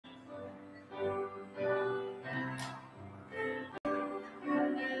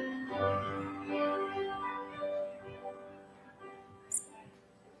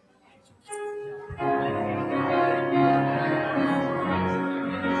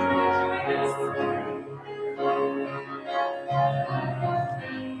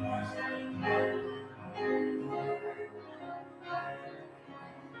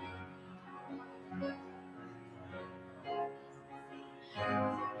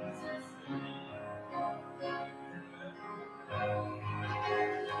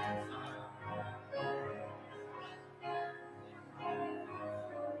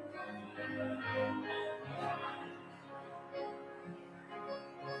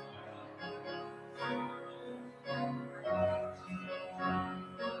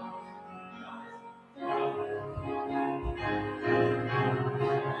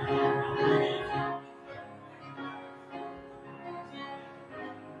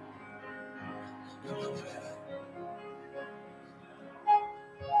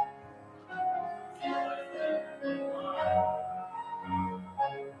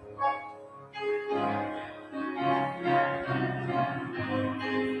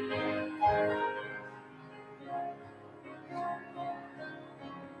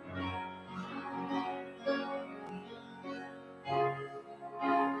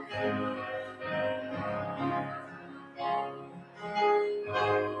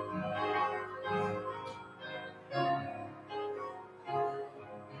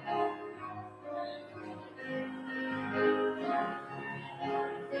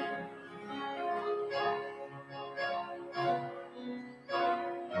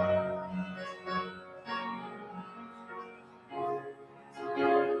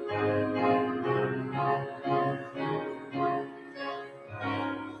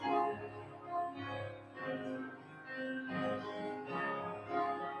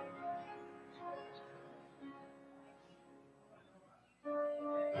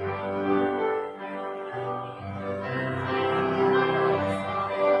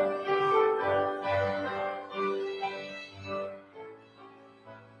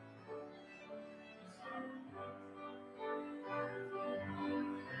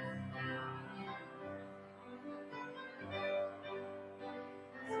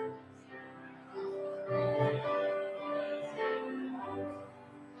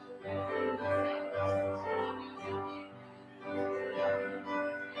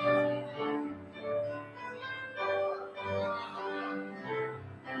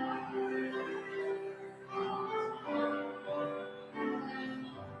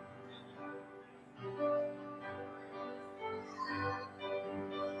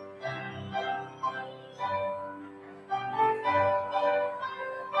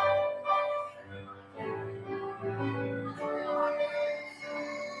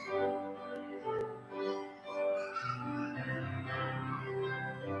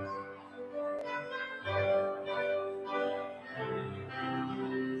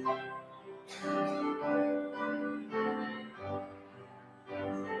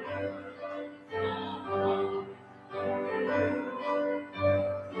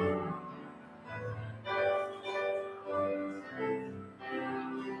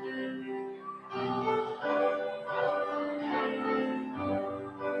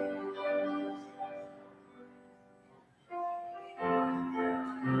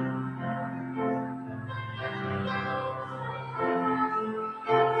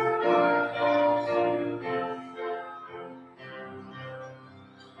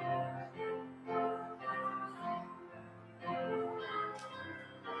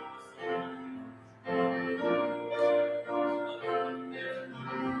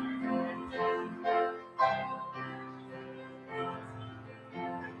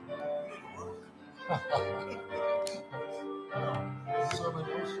Sermon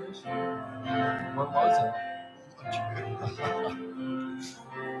illustration. What was it?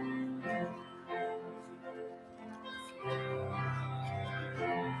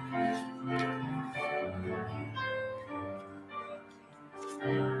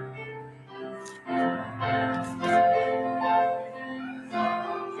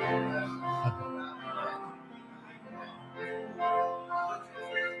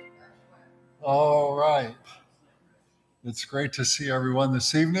 All right. It's great to see everyone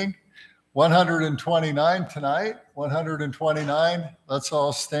this evening. 129 tonight. 129. Let's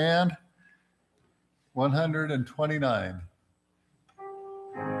all stand. 129.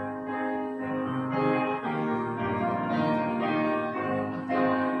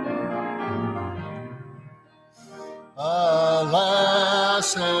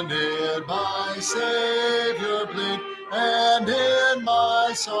 Alas, and in my Savior bleed, and in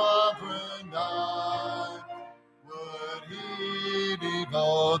my sovereign die. Would he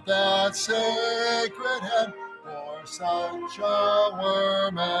devote that sacred hand for such a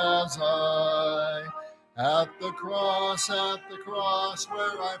worm as I? At the cross,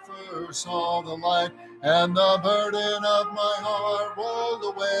 where I first saw the light, and the burden of my heart rolled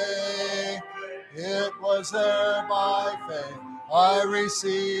away. It was there by faith I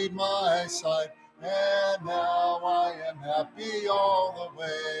received my sight, and now I am happy all the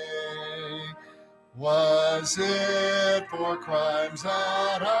way. Was it for crimes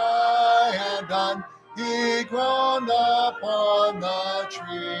that I had done, he groaned upon the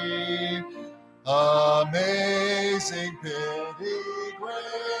tree? Amazing pity,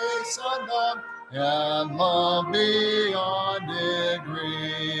 grace undone, and love beyond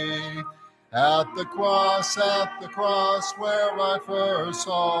degree. At the cross, where I first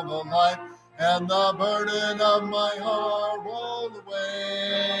saw the light, and the burden of my heart rolled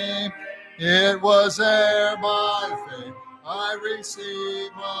away. It was there by faith I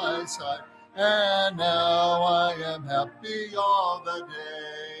received my sight, and now I am happy all the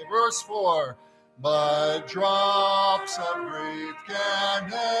day. Verse 4, but drops of grief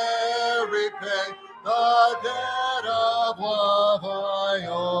can ne'er repay the debt of love I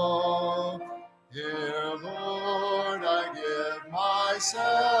owe. Here, Lord, I give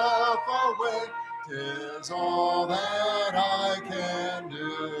myself away. 'Tis all that I can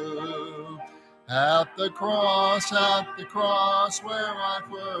do. At the cross where I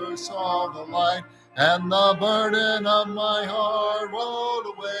first saw the light, and the burden of my heart rolled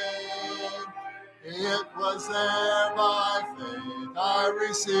away. It was there by faith I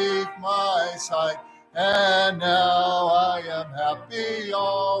received my sight, and now I am happy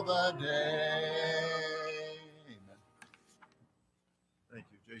all the day. Amen. Thank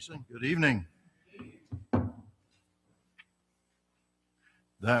you, Jason. Good evening.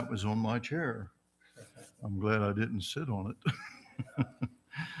 That was on my chair. I'm glad I didn't sit on it.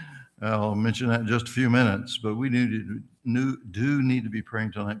 I'll mention that in just a few minutes, but we do need to be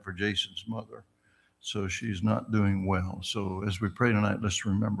praying tonight for Jason's mother. So she's not doing well. So as we pray tonight, let's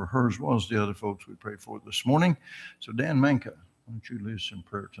remember her as well as the other folks we prayed for this morning. So Dan Manka, why don't you lead us in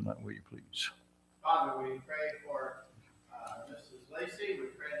prayer tonight, will you please? Father, we pray for Mrs. Lacey. We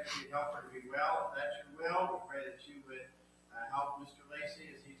pray that you help her to be well, if that's your will. We pray that you would help Mr. Lacey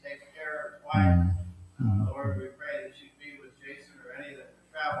as he takes care of his wife. Lord, we pray that you'd be with Jason or any that would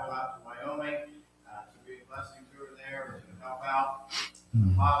travel out to Wyoming to be a blessing to her there or to help out.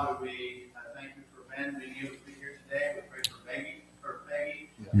 Father, we thank you for Ben being able to be here today. We pray for Peggy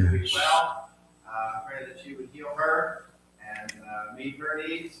to be well. Pray that you would heal her and meet her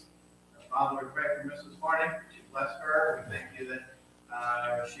needs. Father, we pray for Mrs. Hornick, that you bless her. We thank you that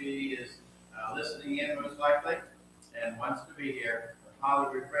she is listening in most likely and wants to be here.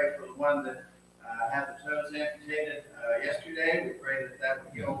 Father, we pray for the one that had the toes amputated yesterday. We pray that that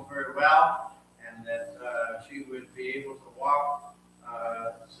would heal very well and that she would be able to walk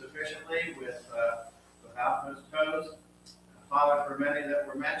sufficiently without those toes. Father, for many that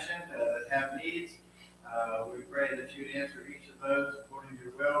were mentioned that have needs, we pray that you'd answer each of those according to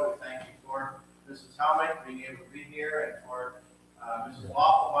your will. We thank you for Mrs. Helmick being able to be here and for Mrs.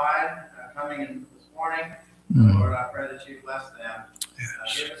 Lawfulwine coming in this morning. Lord, I pray that you bless them.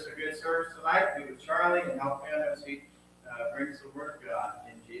 Give us a good service tonight. Be with Charlie and help him as he brings the word of God.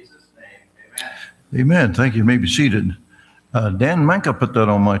 In Jesus' name, amen. Amen. Thank you. You may be seated. Dan Manka put that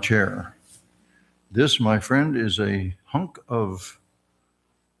on my chair. This, my friend, is a hunk of,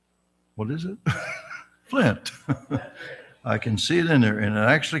 what is it? Flint. I can see it in there, and it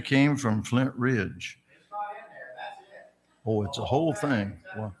actually came from Flint Ridge. It's not in there. That's it. Oh, it's a whole thing.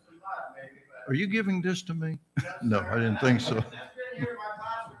 Wow. Are you giving this to me? No, I didn't think so. It's been here in my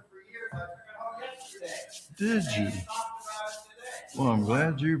classroom for years. I took it home yesterday. Did you? And talked about it today. Well, I'm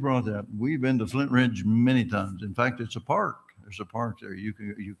glad you brought that. We've been to Flint Ridge many times. In fact, it's a park. There's a park there. You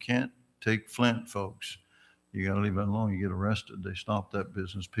can't take Flint, folks. You got to leave that alone. You get arrested. They stopped that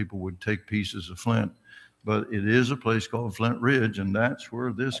business. People would take pieces of Flint. But it is a place called Flint Ridge, and that's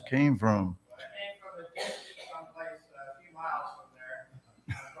where this came from. It came from a ditch someplace a few miles from there,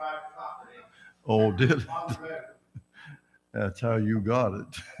 on private property. Oh, did it? On the road. That's how you got it.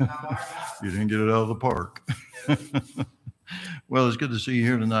 How I got it. You didn't get it out of the park. Well, it's good to see you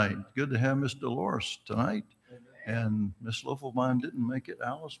here tonight. Good to have Miss Dolores tonight. And Miss Loffelbein didn't make it,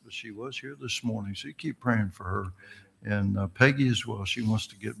 Alice, but she was here this morning. So you keep praying for her. And Peggy as well. She wants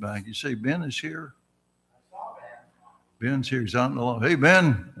to get back. You say Ben is here? I saw Ben. Ben's here. He's out in the lawn. Hey,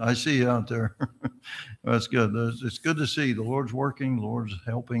 Ben, I see you out there. That's good. It's good to see the Lord's working, the Lord's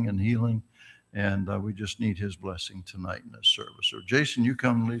helping and healing. And we just need his blessing tonight in this service. So, Jason, you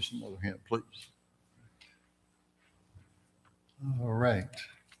come and lead us another hymn, please. All right.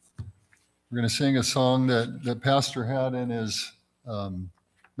 We're going to sing a song that Pastor had in his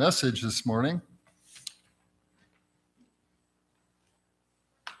message this morning.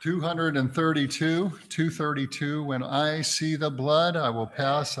 232, when I see the blood, I will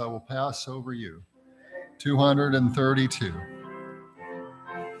pass over you. 232.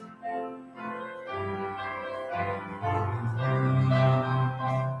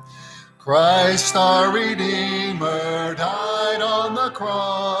 Christ our Redeemer died on the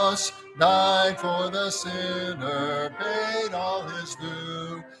cross, died for the sinner, paid all his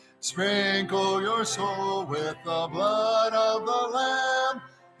due. Sprinkle your soul with the blood of the Lamb,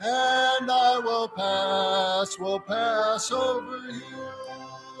 and I will pass over you.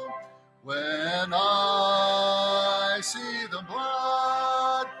 When I see the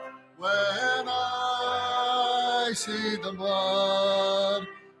blood, when I see the blood,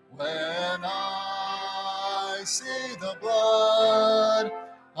 when I see the blood,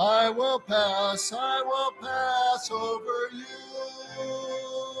 I will pass over you.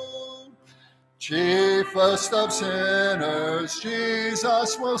 Chiefest of sinners,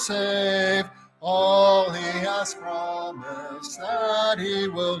 Jesus will save. All he has promised that he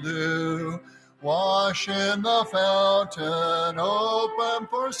will do. Wash in the fountain open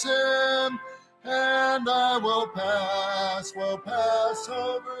for sin, and I will pass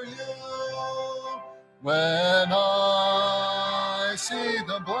over you. When I see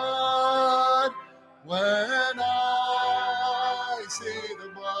the blood, when I see the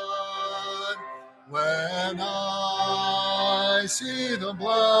blood, when I see the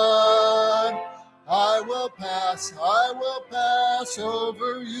blood, I will pass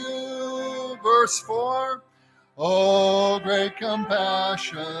over you. Verse 4, oh, great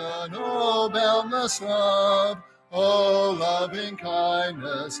compassion, oh, boundless love, oh, loving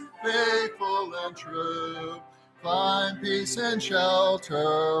kindness, faithful and true. Find peace and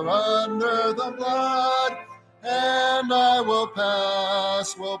shelter under the blood, and I will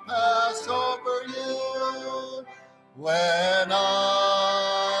pass over you. When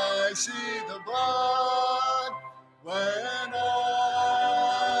I see the blood, when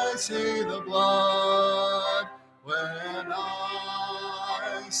I see the blood, when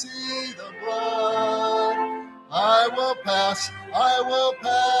I see the blood, I will pass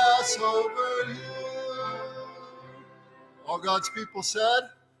over you. All God's people said,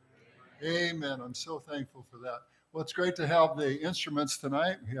 amen. I'm so thankful for that. Well, it's great to have the instruments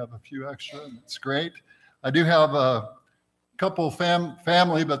tonight. We have a few extra, and it's great. I do have a couple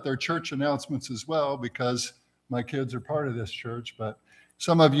family, but they're church announcements as well, because my kids are part of this church. But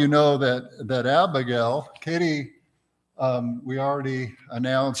some of you know that Abigail, Katie, we already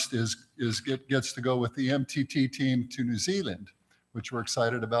announced gets to go with the MTT team to New Zealand, which we're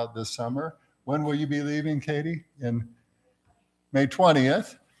excited about this summer. When will you be leaving, Katie? In May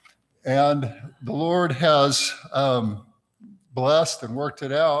 20th. And the Lord has blessed and worked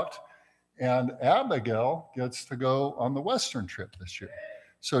it out. And Abigail gets to go on the Western trip this year.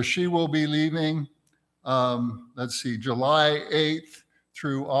 So she will be leaving, July 8th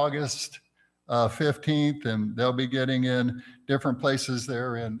through August 15th. And they'll be getting in different places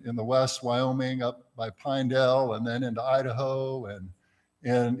there in the West, Wyoming, up by Pinedale, and then into Idaho,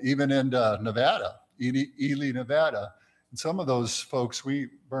 and even into Nevada, Ely, Nevada. And some of those folks,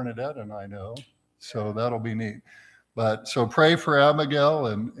 Bernadette and I know, so that'll be neat. But so pray for Abigail,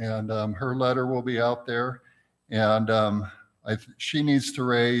 and her letter will be out there. And she needs to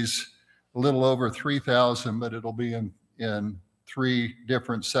raise a little over 3,000, but it'll be in 3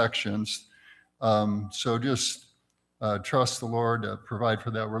 different sections. So just trust the Lord to provide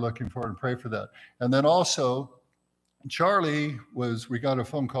for that. We're looking forward and pray for that. And then also, Charlie we got a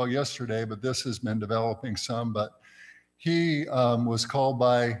phone call yesterday, but this has been developing some, but he was called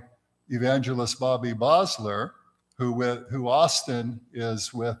by evangelist Bobby Bosler, who Austin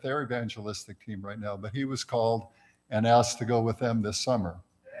is with their evangelistic team right now, but he was called and asked to go with them this summer.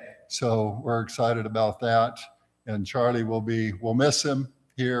 So we're excited about that. And Charlie we'll miss him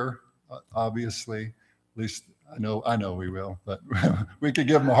here, obviously. At least I know we will, but we could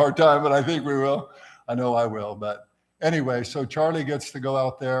give him a hard time, but I think we will. I know I will. But anyway, so Charlie gets to go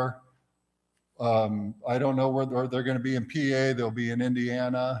out there. I don't know where they're going to be in PA. They'll be in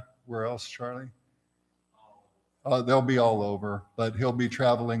Indiana. Where else, Charlie? They'll be all over, but he'll be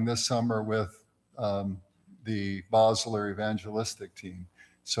traveling this summer with the Bosler evangelistic team.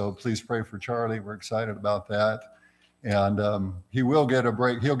 So please pray for Charlie. We're excited about that. And he will get a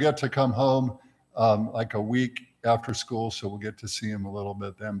break. He'll get to come home like a week after school, so we'll get to see him a little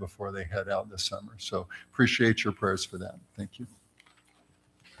bit then before they head out this summer. So appreciate your prayers for that. Thank you.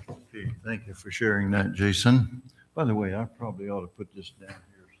 Okay, thank you for sharing that, Jason. By the way, I probably ought to put this down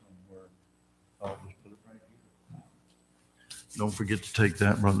here somewhere. I'll just put it right here. Don't forget to take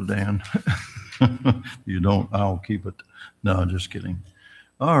that, Brother Dan. You don't, I'll keep it. No, just kidding.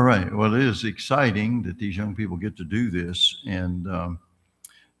 All right. Well, it is exciting that these young people get to do this. And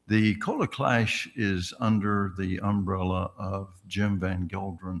the Cola Clash is under the umbrella of Jim Van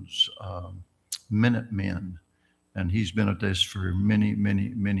Geldren's Minutemen. And he's been at this for many, many,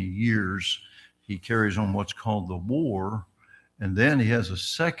 many years. He carries on what's called the War. And then he has a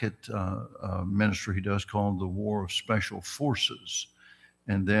second ministry he does called the War of Special Forces.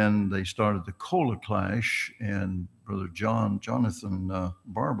 And then they started the Cola Clash, and Brother Jonathan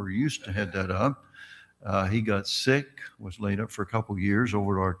Barber used to head that up. He got sick, was laid up for a couple of years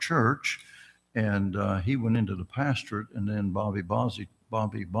over at our church, and he went into the pastorate, and then Bobby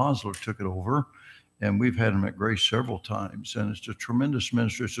Bosler took it over, and we've had him at Grace several times, and it's a tremendous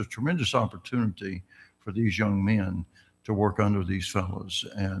ministry. It's a tremendous opportunity for these young men to work under these fellows.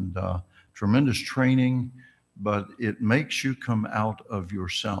 And tremendous training, but it makes you come out of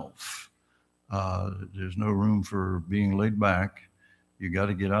yourself. There's no room for being laid back. You got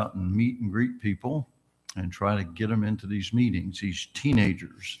to get out and meet and greet people and try to get them into these meetings, these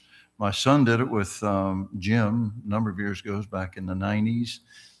teenagers. My son did it with Jim a number of years ago, back in the 90s,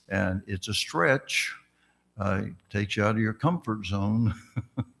 and it's a stretch. It takes you out of your comfort zone,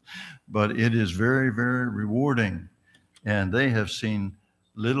 but it is very, very rewarding. And they have seen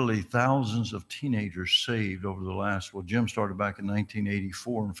literally thousands of teenagers saved over the last, well, Jim started back in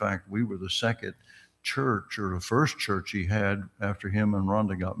 1984. In fact, we were the second church, or the first church he had after him and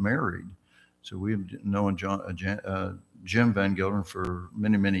Rhonda got married. So we've known Jim Van Gelderen for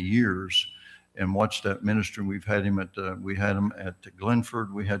many, many years and watched that ministry. We had him at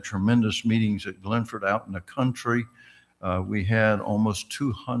Glenford. We had tremendous meetings at Glenford out in the country. We had almost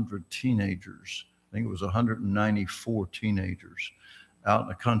 200 teenagers. I think it was 194 teenagers out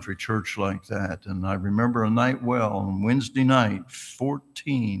in a country church like that. And I remember a night well, on Wednesday night,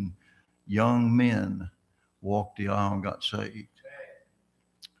 14 young men walked the aisle and got saved.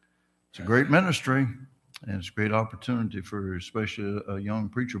 It's a great ministry, and it's a great opportunity for especially a young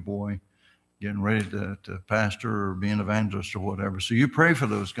preacher boy getting ready to pastor or be an evangelist or whatever. So you pray for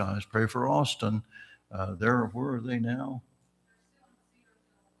those guys. Pray for Austin. Where are they now?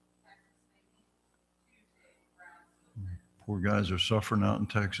 Poor guys are suffering out in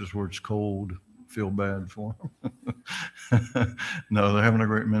Texas where it's cold. Feel bad for them. No, they're having a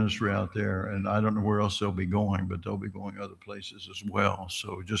great ministry out there, and I don't know where else they'll be going, but they'll be going other places as well.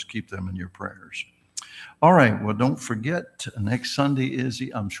 So just keep them in your prayers. All right. Well, don't forget, next Sunday is,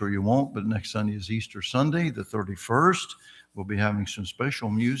 I'm sure you won't, but next Sunday is Easter Sunday, the 31st. We'll be having some special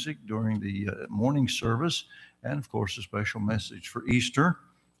music during the morning service, and of course, a special message for Easter.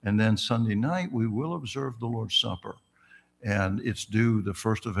 And then Sunday night, we will observe the Lord's Supper. And it's due the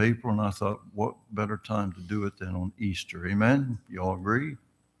 1st of April, and I thought, what better time to do it than on Easter? Amen? You all agree?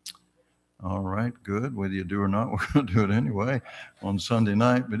 All right, good. Whether you do or not, we're going to do it anyway on Sunday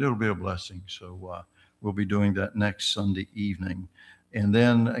night, but it'll be a blessing. So we'll be doing that next Sunday evening. And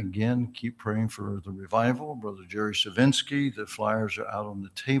then, again, keep praying for the revival. Brother Jerry Savinsky, the flyers are out on the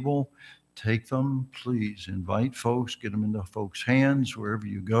table. Take them, please. Invite folks, get them into folks' hands wherever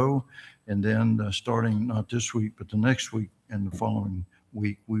you go. And then starting not this week, but the next week and the following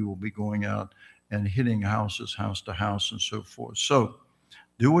week, we will be going out and hitting houses, house to house, and so forth. So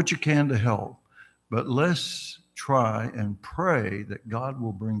do what you can to help, but let's try and pray that God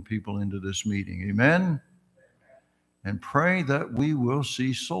will bring people into this meeting. Amen? And pray that we will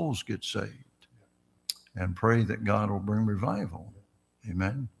see souls get saved, and pray that God will bring revival.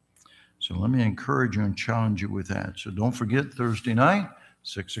 Amen? So let me encourage you and challenge you with that. So don't forget Thursday night,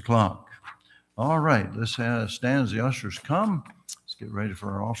 6 o'clock. All right, let's stand as the ushers come. Let's get ready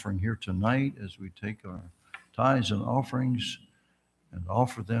for our offering here tonight as we take our tithes and offerings and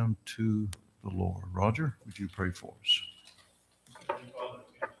offer them to the Lord. Roger, would you pray for us?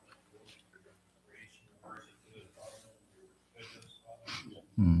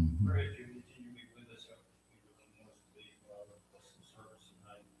 Mm-hmm.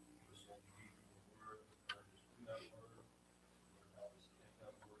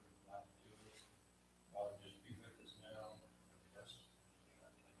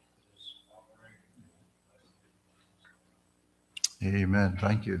 Amen.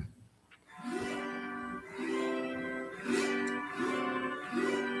 Thank you.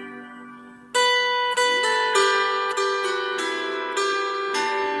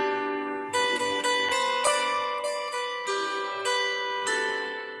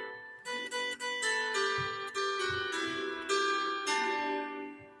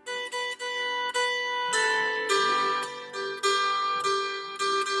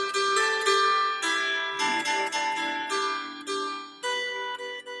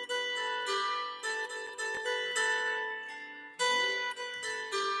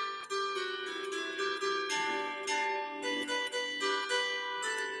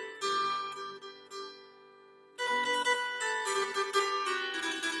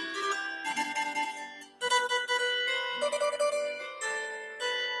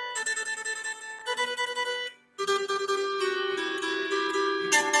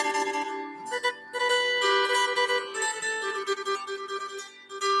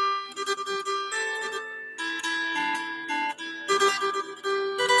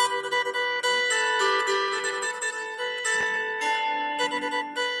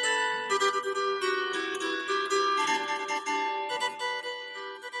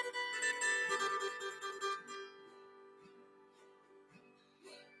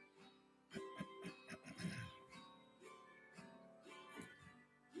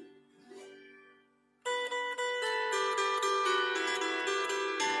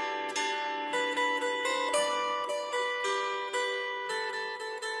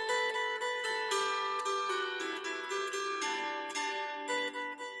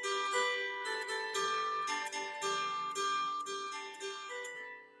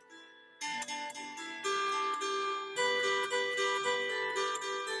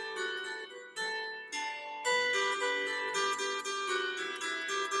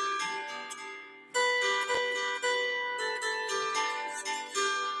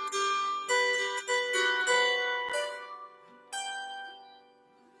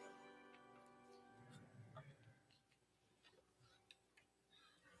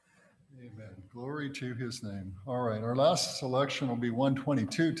 Glory to his name. All right, our last selection will be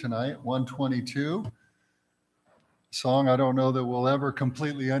 122 tonight. 122. Song I don't know that we'll ever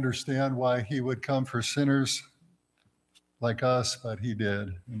completely understand why he would come for sinners like us, but he did.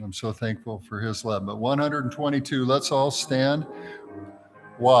 And I'm so thankful for his love. But 122, let's all stand.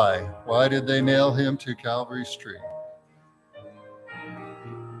 Why? Why did they nail him to Calvary's tree?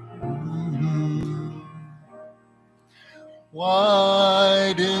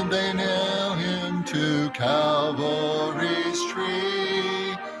 Why did they nail him to Calvary's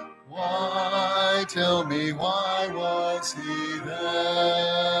tree? Why, tell me, why was he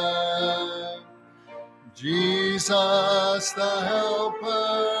there? Jesus, the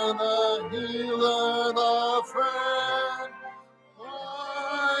helper, the healer, the friend.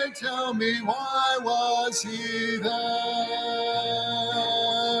 Why, tell me, why was he there?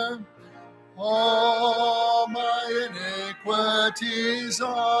 All my iniquities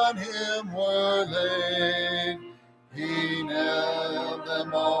on him were laid. He nailed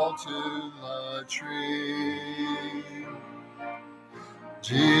them all to the tree.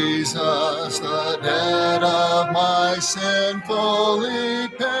 Jesus, the debt of my sin fully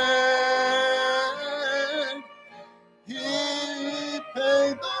paid. He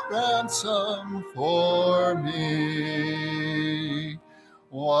paid the ransom for me.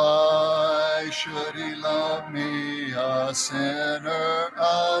 Why should he love me, a sinner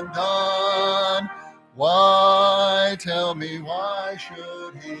undone? Why, tell me, why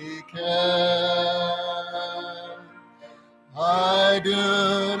should he care? I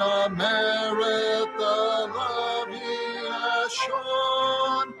do not merit the love he has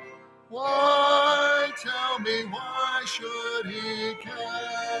shown. Why, tell me, why should he care?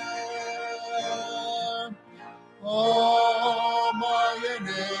 All my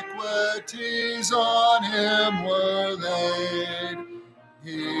iniquities on him were laid.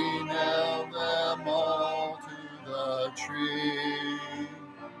 He nailed them all to the tree.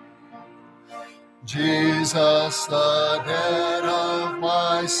 Jesus, the debt of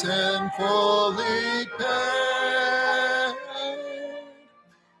my sin fully paid.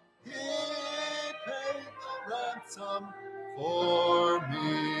 He paid the ransom for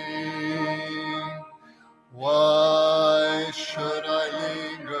me. Why should I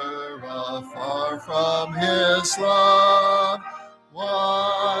linger afar from his love?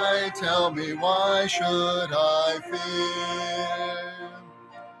 Why, tell me, why should I fear?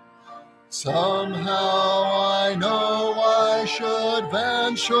 Somehow I know I should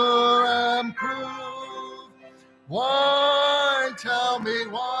venture and prove. Why, tell me,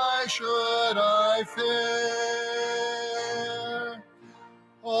 why should I fear?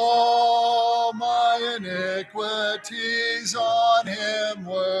 All my iniquities on him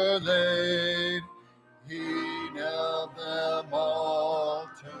were laid. He nailed them all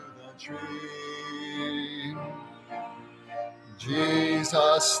to the tree.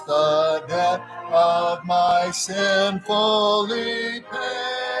 Jesus, the debt of my sin fully paid.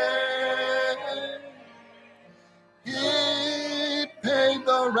 He paid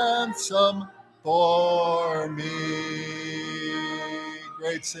the ransom for me.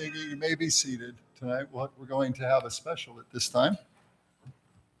 Great singing. You may be seated. Tonight we're going to have a special at this time.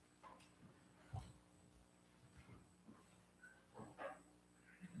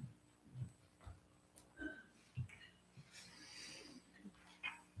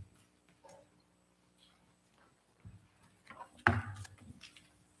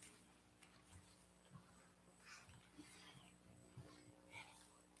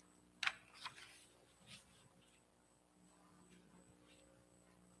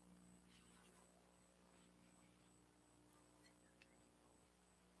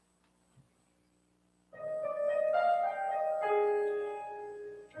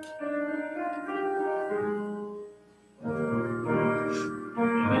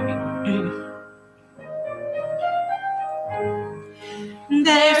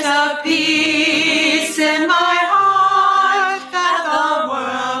 There's a peace in my heart that the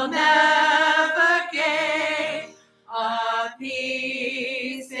world never gave, a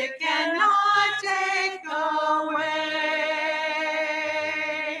peace it cannot take away.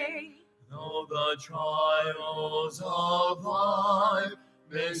 Though the trials of life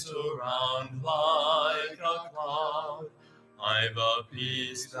may surround like a cloud, I've a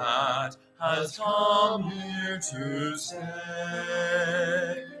peace that has come here to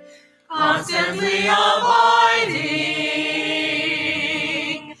stay. Constantly abiding,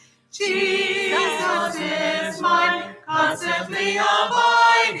 Jesus is mine, constantly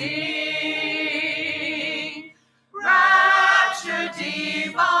abiding. Rapture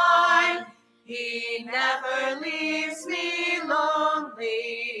divine, he never leaves me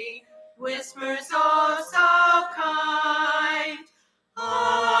lonely. whispers oh so kind,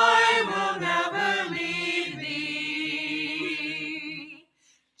 I will never leave thee.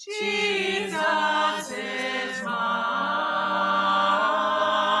 Jesus is mine.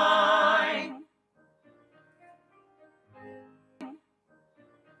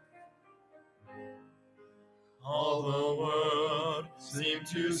 All the world seemed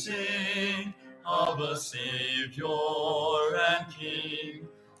to sing of a Savior and King,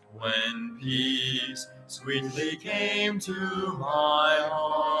 when peace sweetly came to my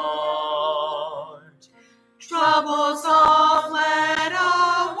heart. Troubles all fled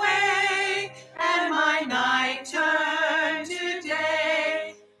away, and my night turned to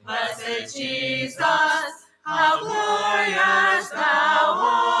day. Blessed Jesus, how glorious thou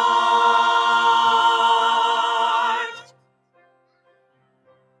art!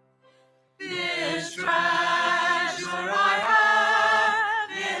 This treasure I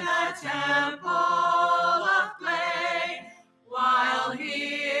have in a temple of clay, while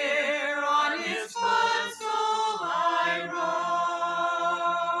here on his footstool I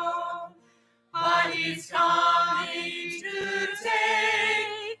roam. But he's coming to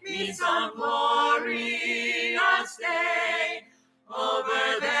take me some glorious day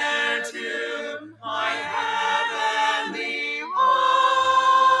over there to my heavenly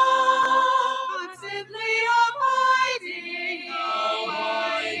home. But simply abiding,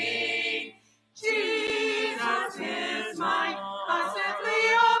 Jesus is mine. But simply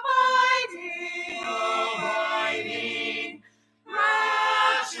abiding,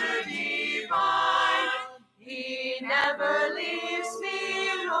 rapture divine. He never leaves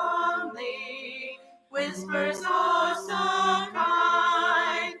me lonely, whispers oh so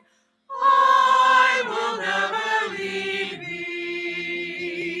kind, I will never leave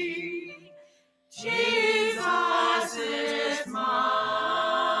thee. Jesus is mine.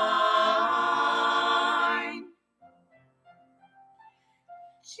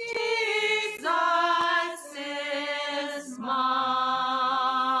 Jesus is mine.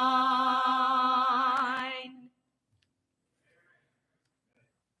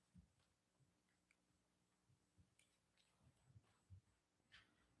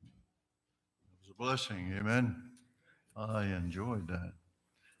 It was a blessing. Amen. I enjoyed that.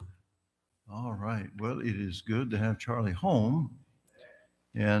 All right. Well, it is good to have Charlie home.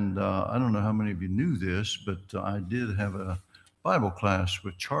 And I don't know how many of you knew this, but I did have a Bible class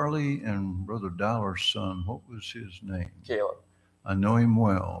with Charlie and Brother Dollar's son. What was his name? Caleb. I know him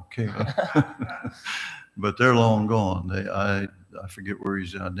well, Caleb. But they're long gone. I forget where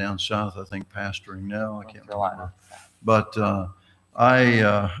he's at, down south, I think, pastoring now. I can't remember. But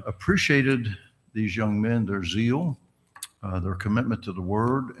I appreciated these young men, their zeal, their commitment to the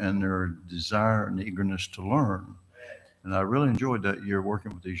Word, and their desire and eagerness to learn. And I really enjoyed that year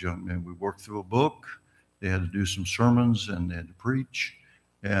working with these young men. We worked through a book. They had to do some sermons and they had to preach.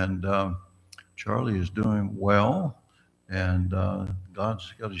 And Charlie is doing well. And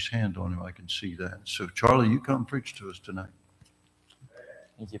God's got his hand on him. I can see that. So, Charlie, you come preach to us tonight.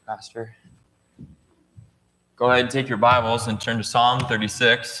 Thank you, Pastor. Go ahead and take your Bibles and turn to Psalm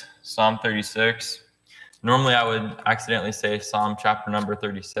 36. Psalm 36. Normally, I would accidentally say Psalm chapter number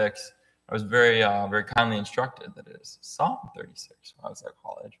 36. I was very kindly instructed that it is Psalm 36 when I was at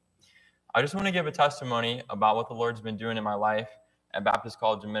college. I just want to give a testimony about what the Lord's been doing in my life at Baptist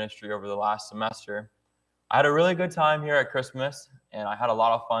College of Ministry over the last semester. I had a really good time here at Christmas, and I had a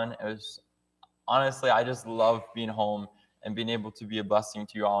lot of fun. It was, honestly, I just love being home and being able to be a blessing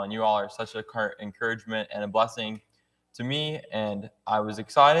to you all. And you all are such an encouragement and a blessing to me. And I was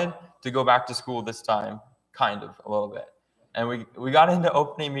excited to go back to school this time, kind of, a little bit. And we got into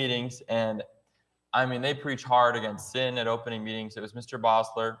opening meetings, and I mean, they preach hard against sin at opening meetings. It was Mr.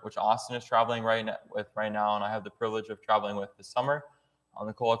 Bosler, which Austin is traveling right now, and I have the privilege of traveling with this summer on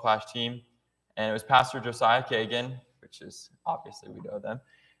the Cola Clash team. And it was Pastor Josiah Kagan, which is obviously we know them.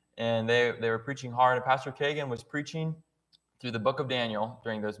 And they were preaching hard, and Pastor Kagan was preaching through the book of Daniel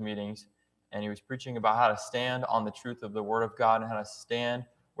during those meetings, and he was preaching about how to stand on the truth of the Word of God and how to stand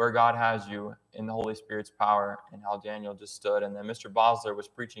where God has you in the Holy Spirit's power, and how Daniel just stood. And then Mr. Bosler was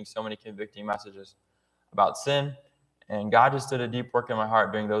preaching so many convicting messages about sin, and God just did a deep work in my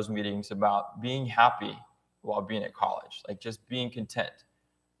heart during those meetings about being happy while being at college, like just being content.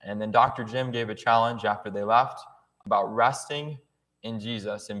 And then Dr. Jim gave a challenge after they left about resting in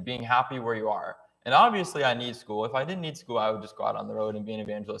Jesus and being happy where you are. And obviously I need school. If I didn't need school, I would just go out on the road and be an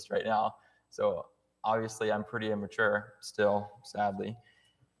evangelist right now. So obviously I'm pretty immature still, sadly.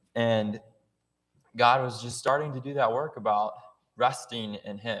 And God was just starting to do that work about resting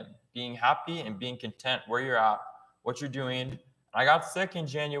in him, being happy and being content where you're at, what you're doing I got sick in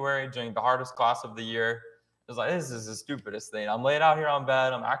January during the hardest class of the year. It was like, this is the stupidest thing. I'm laid out here on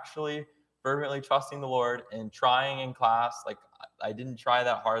bed. I'm actually fervently trusting the Lord and trying in class. Like, I didn't try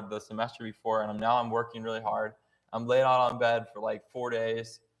that hard the semester before, and I'm working really hard. I'm laid out on bed for like 4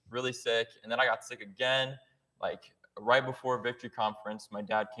 days, really sick. And then I got sick again, like right before Victory Conference. My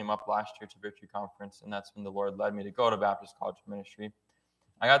dad came up last year to Victory Conference, and that's when the Lord led me to go to Baptist College of Ministry.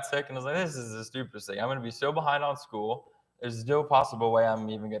 I got sick and I was like, this is the stupidest thing. I'm going to be so behind on school. There's no possible way I'm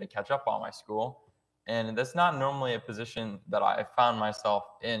even going to catch up on my school. And that's not normally a position that I found myself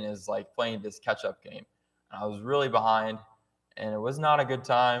in, is like playing this catch-up game. And I was really behind, and it was not a good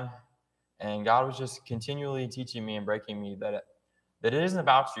time. And God was just continually teaching me and breaking me that it isn't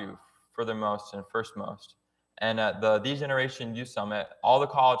about you for the most and first most. And at the These Generation Youth Summit, all the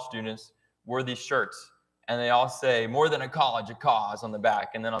college students wore these shirts, and they all say, more than a college, a cause on the back.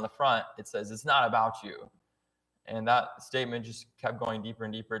 And then on the front, it says, it's not about you. And that statement just kept going deeper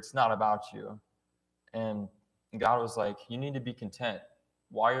and deeper. It's not about you. And God was like, you need to be content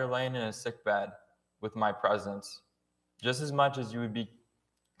while you're laying in a sick bed with my presence, just as much as you would be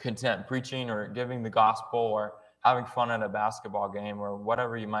content preaching or giving the gospel or having fun at a basketball game or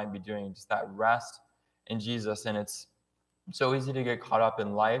whatever you might be doing, just that rest in Jesus. And it's so easy to get caught up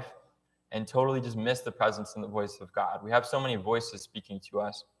in life and totally just miss the presence and the voice of God. We have so many voices speaking to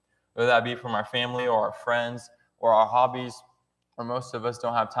us, whether that be from our family or our friends or our hobbies, or most of us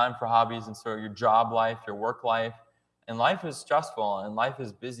don't have time for hobbies. And so your job life, your work life, and life is stressful and life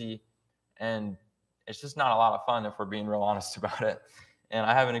is busy, and it's just not a lot of fun if we're being real honest about it. And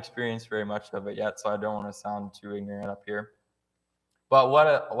I haven't experienced very much of it yet, so I don't want to sound too ignorant up here. But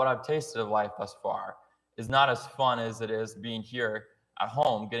what I've tasted of life thus far is not as fun as it is being here at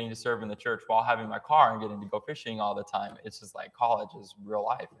home, getting to serve in the church while having my car and getting to go fishing all the time. It's just like college is real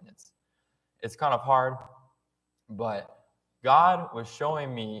life, and it's kind of hard. But God was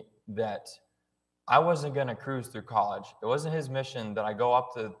showing me that I wasn't going to cruise through college. It wasn't his mission that I go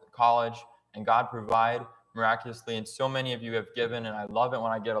up to college and God provide miraculously. And so many of you have given, and I love it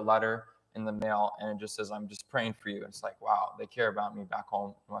when I get a letter in the mail and it just says, I'm just praying for you. And it's like, wow, they care about me back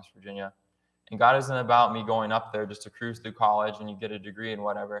home in West Virginia. And God isn't about me going up there just to cruise through college and you get a degree and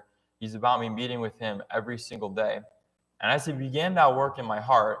whatever. He's about me meeting with him every single day. And as he began that work in my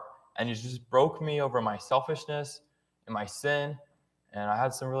heart, and he just broke me over my selfishness and my sin. And I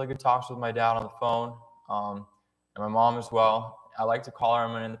had some really good talks with my dad on the phone, and my mom as well. I like to call her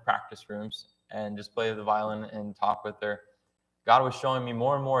when I'm in the practice rooms and just play the violin and talk with her. God was showing me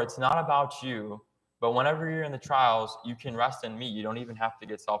more and more, it's not about you, but whenever you're in the trials, you can rest in me. You don't even have to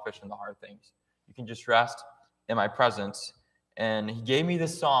get selfish in the hard things. You can just rest in my presence. And he gave me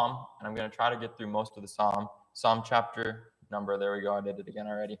this psalm, and I'm going to try to get through most of the psalm. Psalm chapter number, there we go, I did it again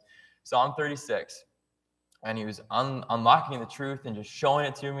already. Psalm 36. And he was unlocking the truth and just showing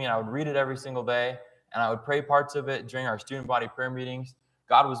it to me. And I would read it every single day. And I would pray parts of it during our student body prayer meetings.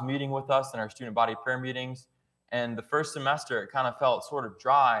 God was meeting with us in our student body prayer meetings. And the first semester, it kind of felt sort of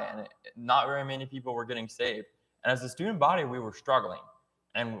dry. And not very many people were getting saved. And as a student body, we were struggling.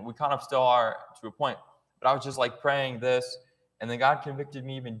 And we kind of still are to a point. But I was just like praying this. And then God convicted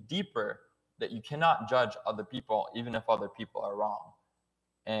me even deeper that you cannot judge other people, even if other people are wrong.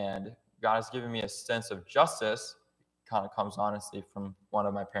 And God has given me a sense of justice. It kind of comes honestly from one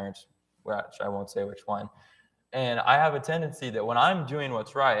of my parents, which I won't say which one. And I have a tendency that when I'm doing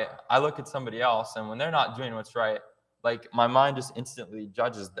what's right, I look at somebody else, and when they're not doing what's right, like my mind just instantly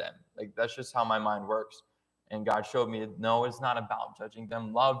judges them. Like that's just how my mind works. And God showed me, no, it's not about judging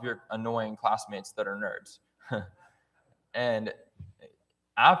them. Love your annoying classmates that are nerds. And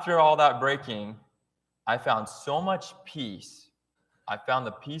after all that breaking, I found so much peace. I found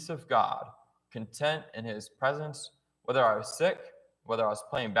the peace of God, content in his presence, whether I was sick, whether I was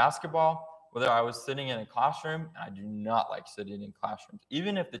playing basketball, whether I was sitting in a classroom. And I do not like sitting in classrooms.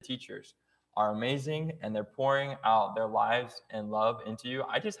 Even if the teachers are amazing and they're pouring out their lives and love into you,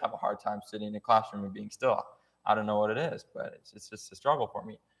 I just have a hard time sitting in a classroom and being still. I don't know what it is, but it's just a struggle for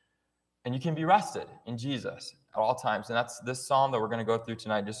me. And you can be rested in Jesus at all times. And that's this psalm that we're going to go through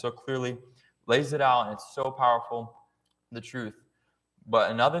tonight just so clearly lays it out, and it's so powerful, the truth.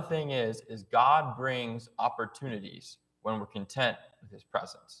 But another thing is God brings opportunities when we're content with his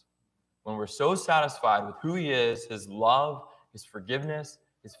presence. When we're so satisfied with who he is, his love, his forgiveness,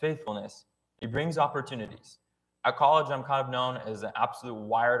 his faithfulness, he brings opportunities. At college, I'm kind of known as an absolute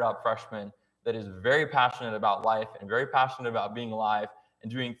wired up freshman that is very passionate about life and very passionate about being alive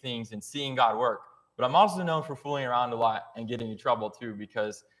and doing things and seeing God work. But I'm also known for fooling around a lot and getting in trouble too,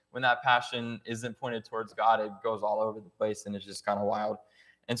 because when that passion isn't pointed towards God, it goes all over the place and it's just kind of wild.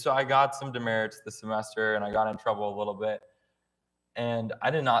 And so I got some demerits this semester and I got in trouble a little bit. And I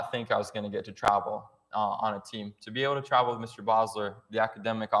did not think I was going to get to travel on a team. To be able to travel with Mr. Bosler, the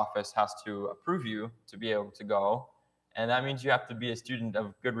academic office has to approve you to be able to go. And that means you have to be a student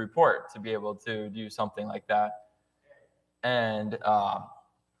of good report to be able to do something like that. And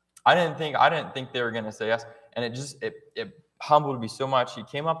I didn't think they were going to say yes. And it humbled me so much. He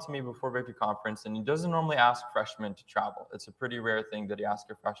came up to me before Victory Conference, and he doesn't normally ask freshmen to travel. It's a pretty rare thing that he asks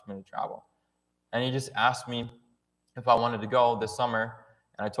a freshman to travel. And he just asked me if I wanted to go this summer.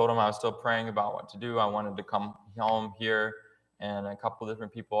 And I told him I was still praying about what to do. I wanted to come home here, and a couple of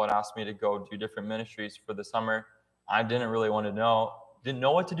different people had asked me to go do different ministries for the summer. I didn't really want to know, didn't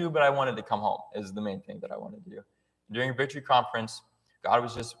know what to do, but I wanted to come home is the main thing that I wanted to do. During Victory Conference, God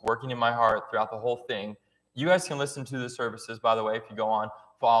was just working in my heart throughout the whole thing. You guys can listen to the services, by the way, if you go on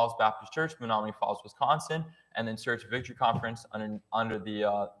Falls Baptist Church, Menominee Falls, Wisconsin, and then search Victory Conference under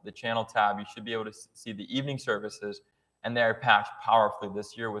the channel tab. You should be able to see the evening services, and they're packed powerfully.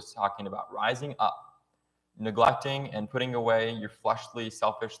 This year was talking about rising up, neglecting and putting away your fleshly,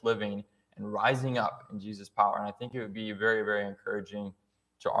 selfish living, and rising up in Jesus' power. And I think it would be very, very encouraging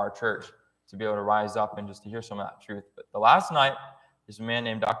to our church to be able to rise up and just to hear some of that truth. But the last night, there's a man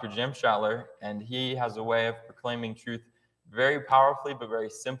named Dr. Jim Shetler, and he has a way of proclaiming truth very powerfully, but very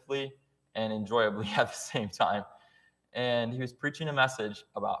simply and enjoyably at the same time. And he was preaching a message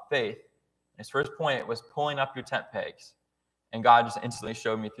about faith. His first point was pulling up your tent pegs. And God just instantly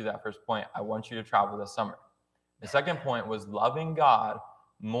showed me through that first point, I want you to travel this summer. The second point was loving God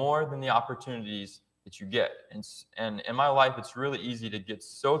more than the opportunities that you get. And in my life, it's really easy to get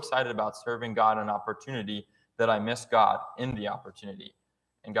so excited about serving God an opportunity that I miss God in the opportunity.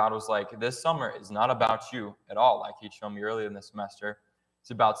 And God was like, this summer is not about you at all, like he'd shown me earlier in the semester. It's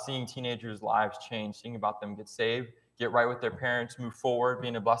about seeing teenagers' lives change, seeing about them get saved, get right with their parents, move forward,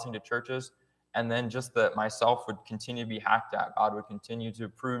 being a blessing to churches. And then just that myself would continue to be hacked at. God would continue to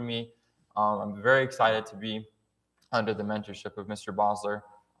prune me. I'm very excited to be under the mentorship of Mr. Bosler.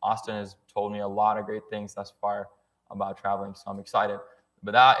 Austin has told me a lot of great things thus far about traveling, so I'm excited.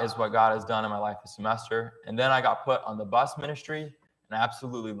 But that is what God has done in my life this semester. And then I got put on the bus ministry, and I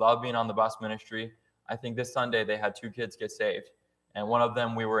absolutely love being on the bus ministry. I think this Sunday they had 2 kids get saved. And one of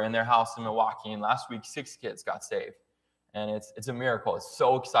them, we were in their house in Milwaukee, and last week 6 kids got saved. And it's a miracle. It's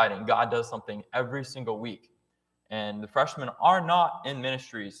so exciting. God does something every single week. And the freshmen are not in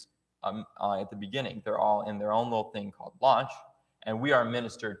ministries at the beginning. They're all in their own little thing called Launch, and we are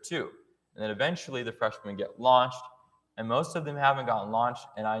ministered to. And then eventually the freshmen get launched, and most of them haven't gotten launched,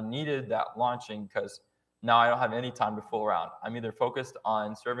 and I needed that launching because now I don't have any time to fool around. I'm either focused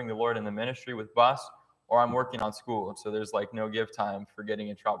on serving the Lord in the ministry with bus, or I'm working on school. So there's like no give time for getting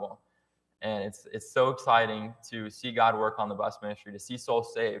in trouble. And it's so exciting to see God work on the bus ministry, to see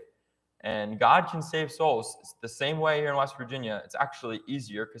souls saved. And God can save souls. It's the same way here in West Virginia. It's actually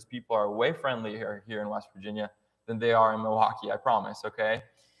easier because people are way friendlier here in West Virginia than they are in Milwaukee, I promise, okay?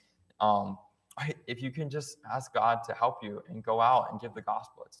 If you can just ask God to help you and go out and give the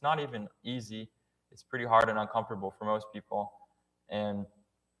gospel. It's not even easy. It's pretty hard and uncomfortable for most people.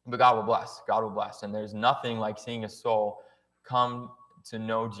 But God will bless. God will bless. And there's nothing like seeing a soul come to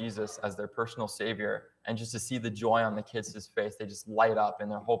know Jesus as their personal savior, and just to see the joy on the kids' face. They just light up and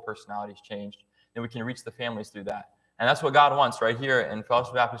their whole personality's changed. And we can reach the families through that. And that's what God wants right here in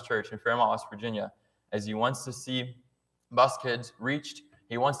Fellowship Baptist Church in Fairmont, West Virginia, as he wants to see bus kids reached.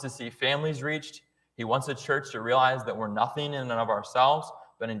 He wants to see families reached. He wants a church to realize that we're nothing in and of ourselves,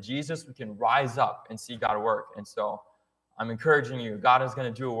 but in Jesus, we can rise up and see God work. And so I'm encouraging you, God is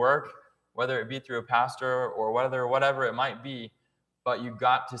going to do a work, whether it be through a pastor or whatever it might be. But you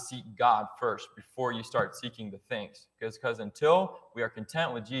got to seek God first before you start seeking the things. Because until we are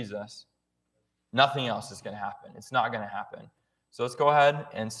content with Jesus, nothing else is going to happen. It's not going to happen. So let's go ahead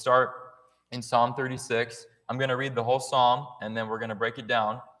and start in Psalm 36. I'm going to read the whole psalm, and then we're going to break it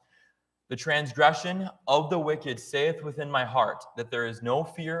down. The transgression of the wicked saith within my heart, that there is no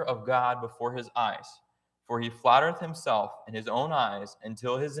fear of God before his eyes. For he flattereth himself in his own eyes,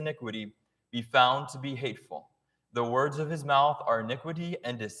 until his iniquity be found to be hateful. The words of his mouth are iniquity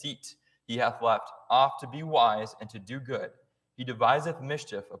and deceit. He hath left off to be wise and to do good. He deviseth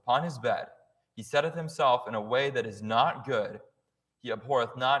mischief upon his bed. He setteth himself in a way that is not good. He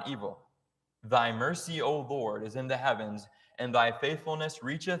abhorreth not evil. Thy mercy, O Lord, is in the heavens, and thy faithfulness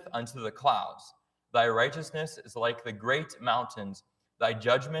reacheth unto the clouds. Thy righteousness is like the great mountains. Thy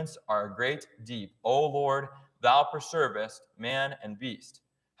judgments are great deep. O Lord, thou preservest man and beast.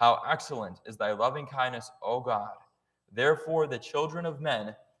 How excellent is thy loving kindness, O God. Therefore the children of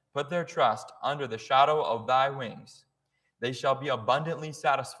men put their trust under the shadow of thy wings. They shall be abundantly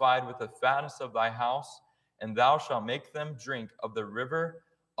satisfied with the fatness of thy house, and thou shalt make them drink of the river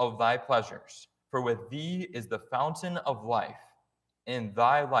of thy pleasures. For with thee is the fountain of life. In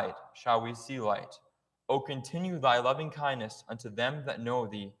thy light shall we see light. O continue thy loving kindness unto them that know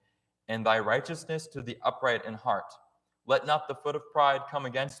thee, and thy righteousness to the upright in heart. Let not the foot of pride come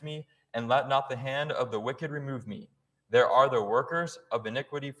against me, and let not the hand of the wicked remove me. There are the workers of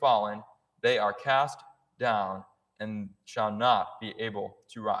iniquity fallen, they are cast down, and shall not be able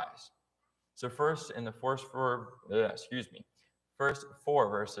to rise. So first, in the first four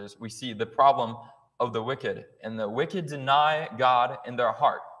verses, we see the problem of the wicked. And the wicked deny God in their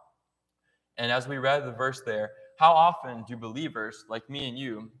heart. And as we read the verse there, how often do believers like me and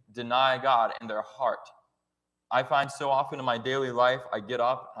you deny God in their heart? I find so often in my daily life, I get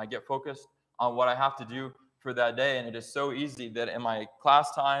up, I get focused on what I have to do for that day. And it is so easy that in my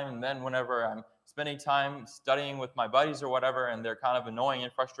class time, and then whenever I'm spending time studying with my buddies or whatever, and they're kind of annoying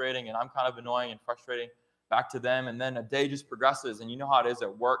and frustrating, and I'm kind of annoying and frustrating back to them, and then a day just progresses. And you know how it is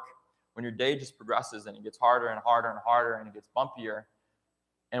at work when your day just progresses and it gets harder and harder and harder and it gets bumpier.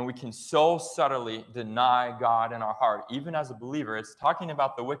 And we can so subtly deny God in our heart. Even as a believer, it's talking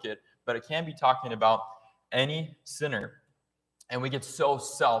about the wicked, but it can be talking about any sinner. And we get so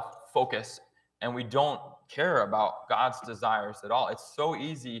self-focused and we don't care about God's desires at all. It's so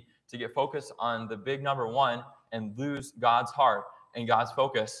easy to get focused on the big number one and lose God's heart and God's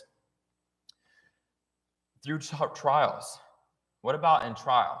focus through trials. What about in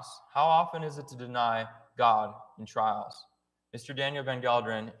trials? How often is it to deny God in trials? Mr. Daniel Ben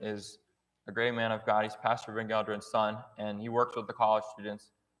Geldrin is a great man of God. He's Pastor Ben Geldrin's son, and he works with the college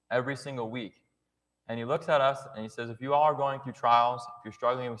students every single week. And he looks at us and he says, if you all are going through trials, if you're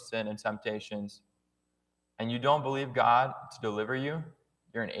struggling with sin and temptations, and you don't believe God to deliver you,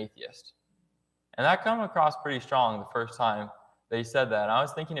 you're an atheist. And that came across pretty strong the first time that he said that. And I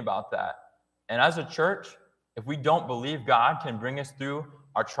was thinking about that. And as a church, if we don't believe God can bring us through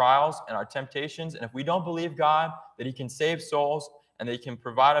our trials and our temptations, and if we don't believe God that he can save souls and that he can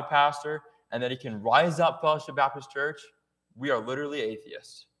provide a pastor and that he can rise up Fellowship Baptist Church, we are literally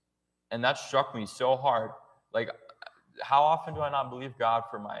atheists. And that struck me so hard. Like, how often do I not believe God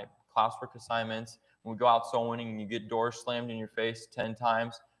for my classwork assignments? When we go out soul winning and you get doors slammed in your face 10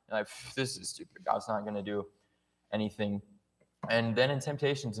 times, and like, this is stupid. God's not going to do anything. And then in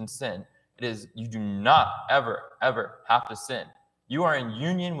temptations and sin, it is you do not ever, ever have to sin. You are in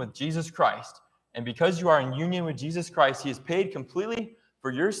union with Jesus Christ. And because you are in union with Jesus Christ, he has paid completely for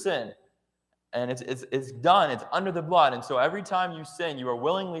your sin. And it's done. It's under the blood. And so every time you sin, you are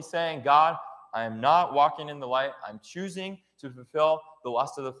willingly saying, God, I am not walking in the light. I'm choosing to fulfill the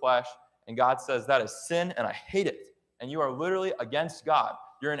lust of the flesh. And God says that is sin, and I hate it. And you are literally against God.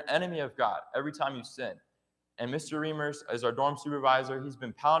 You're an enemy of God every time you sin. And Mr. Reimers, as our dorm supervisor, he's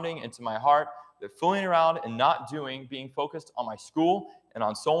been pounding into my heart that fooling around and not doing, being focused on my school and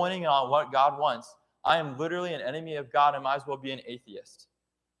on soul winning and on what God wants, I am literally an enemy of God and might as well be an atheist.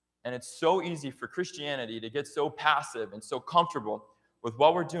 And it's so easy for Christianity to get so passive and so comfortable with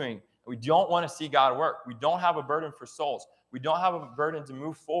what we're doing. We don't want to see God work. We don't have a burden for souls. We don't have a burden to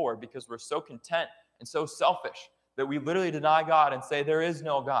move forward because we're so content and so selfish that we literally deny God and say there is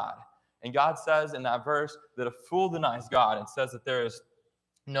no God. And God says in that verse that a fool denies God and says that there is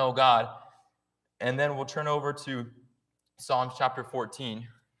no God. And then we'll turn over to Psalms chapter 14.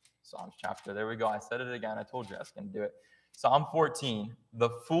 There we go. I said it again. I told you I was going to do it. Psalm 14, the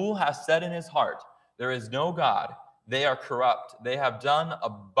fool has said in his heart, there is no God. They are corrupt. They have done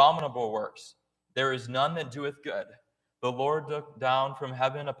abominable works. There is none that doeth good. The Lord looked down from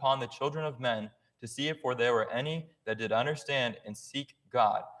heaven upon the children of men to see if there were any that did understand and seek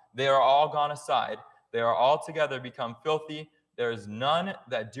God. They are all gone aside. They are altogether become filthy. There is none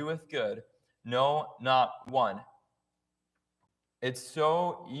that doeth good. No, not one. It's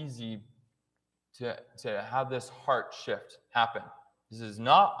so easy to have this heart shift happen. This is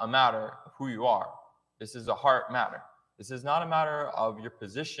not a matter of who you are. This is a heart matter. This is not a matter of your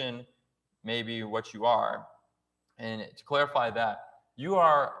position, maybe what you are. And to clarify that, you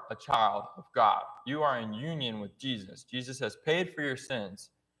are a child of God. You are in union with Jesus. Jesus has paid for your sins.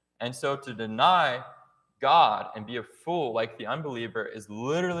 And so to deny God and be a fool like the unbeliever is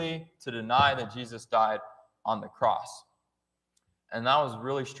literally to deny that Jesus died on the cross. And that was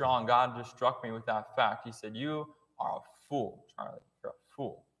really strong. God just struck me with that fact. He said, you are a fool, Charlie. You're a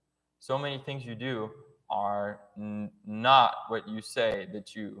fool. So many things you do are not what you say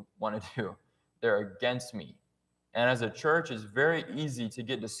that you want to do. They're against me. And as a church, it's very easy to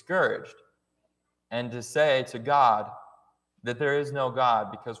get discouraged and to say to God that there is no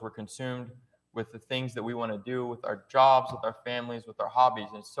God because we're consumed with the things that we want to do with our jobs, with our families, with our hobbies.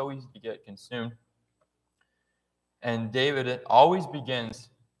 And it's so easy to get consumed. And David always begins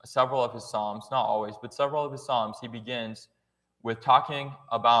several of his Psalms, not always, but several of his Psalms, he begins with talking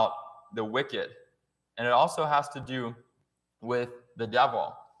about the wicked. And it also has to do with the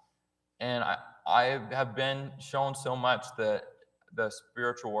devil. And I have been shown so much that the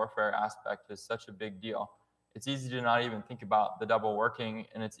spiritual warfare aspect is such a big deal. It's easy to not even think about the devil working,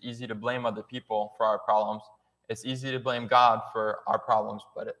 and it's easy to blame other people for our problems. It's easy to blame God for our problems,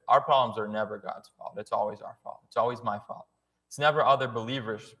 but our problems are never God's fault. It's always our fault. It's always my fault. It's never other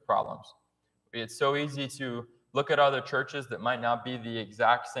believers' problems. It's so easy to look at other churches that might not be the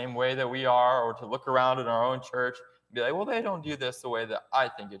exact same way that we are, or to look around in our own church and be like, well, they don't do this the way that I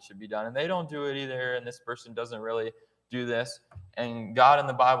think it should be done, and they don't do it either, and this person doesn't really do this. And God in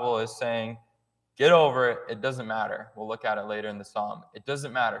the Bible is saying, get over it. It doesn't matter. We'll look at it later in the Psalm. It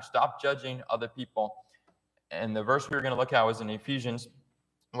doesn't matter. Stop judging other people. And the verse we were going to look at was in Ephesians,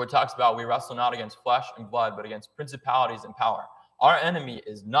 where it talks about we wrestle not against flesh and blood, but against principalities and power. Our enemy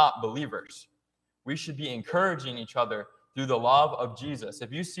is not believers. We should be encouraging each other through the love of Jesus.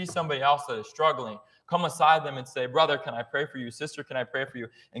 If you see somebody else that is struggling, come aside them and say, brother, can I pray for you? Sister, can I pray for you?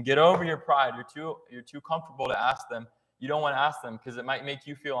 And get over your pride. You're too comfortable to ask them. You don't want to ask them because it might make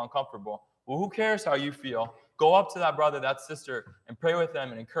you feel uncomfortable. Well, who cares how you feel? Go up to that brother, that sister, and pray with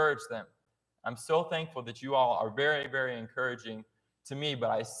them and encourage them. I'm so thankful that you all are very, very encouraging to me, but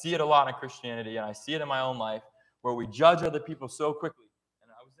I see it a lot in Christianity, and I see it in my own life, where we judge other people so quickly.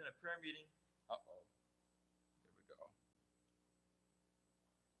 And I was in a prayer meeting. Here we go.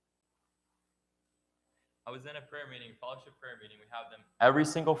 I was in a prayer meeting, fellowship prayer meeting. We have them every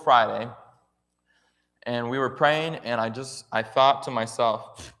single Friday. And we were praying, and I thought to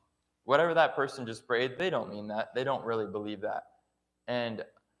myself, whatever that person just prayed, they don't mean that. They don't really believe that. And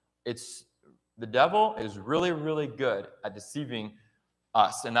the devil is really, really good at deceiving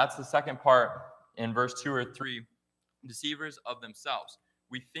us. And that's the second part in verse 2 or 3, deceivers of themselves.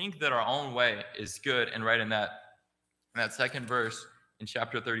 We think that our own way is good and right in that second verse in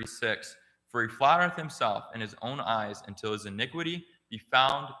chapter 36. For he flattereth himself in his own eyes until his iniquity be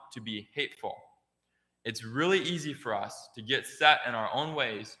found to be hateful. It's really easy for us to get set in our own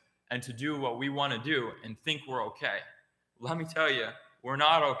ways and to do what we want to do and think we're okay. Let me tell you, we're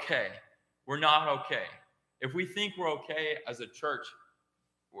not okay. We're not okay. If we think we're okay as a church,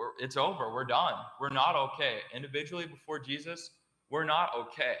 it's over. We're done. We're not okay. Individually before Jesus, we're not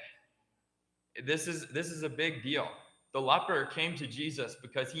okay. This is a big deal. The leper came to Jesus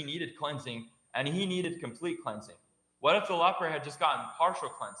because he needed cleansing, and he needed complete cleansing. What if the leper had just gotten partial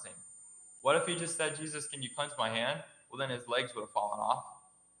cleansing? What if he just said, Jesus, can you cleanse my hand? Well, then his legs would have fallen off.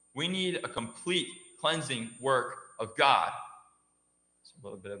 We need a complete cleansing work of God. It's a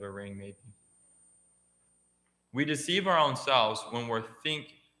little bit of a ring, maybe. We deceive our own selves when we think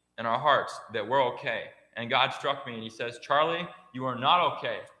in our hearts that we're okay. And God struck me and he says, Charlie, you are not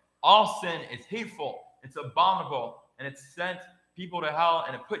okay. All sin is hateful. It's abominable. And it sent people to hell,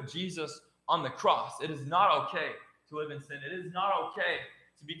 and it put Jesus on the cross. It is not okay to live in sin. It is not okay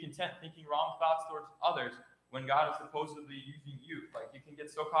to be content thinking wrong thoughts towards others when God is supposedly using you. Like, you can get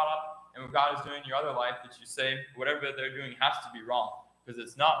so caught up in what God is doing in your other life that you say whatever they're doing has to be wrong, because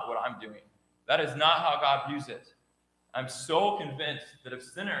it's not what I'm doing. That is not how God views it. I'm so convinced that if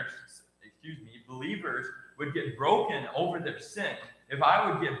believers would get broken over their sin, if I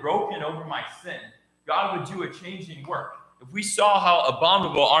would get broken over my sin, God would do a changing work. If we saw how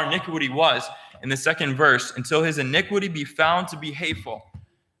abominable our iniquity was in the second verse, until his iniquity be found to be hateful.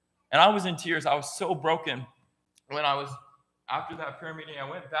 And I was in tears. I was so broken when after that prayer meeting, I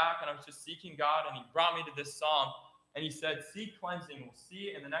went back and I was just seeking God, and he brought me to this psalm, and he said, seek cleansing. We'll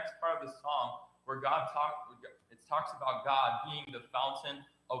see in the next part of the psalm where it talks about God being the fountain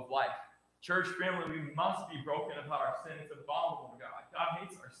of life. Church family, we must be broken about our sin. It's abominable to God. God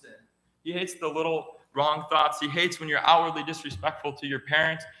hates our sin. He hates the little wrong thoughts. He hates when you're outwardly disrespectful to your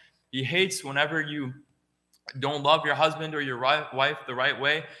parents. He hates whenever you don't love your husband or your wife the right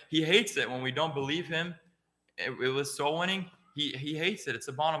way. He hates it when we don't believe him. It was soul winning. He hates it. It's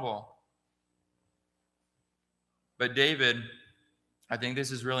abominable. But David, I think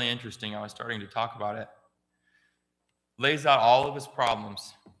this is really interesting. I was starting to talk about it. Lays out all of his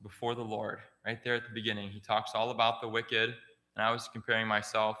problems before the Lord. Right there at the beginning, he talks all about the wicked. And I was comparing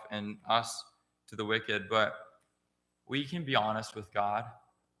myself and us to the wicked. But we can be honest with God.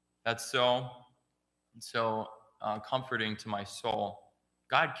 That's so comforting to my soul.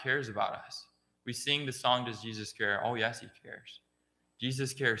 God cares about us. We sing the song, Does Jesus Care? Oh, yes, he cares.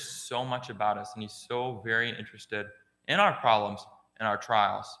 Jesus cares so much about us, and he's so very interested in our problems and our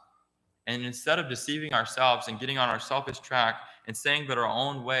trials. And instead of deceiving ourselves and getting on our selfish track and saying that our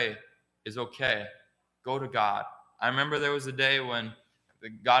own way is okay, go to God. I remember there was a day when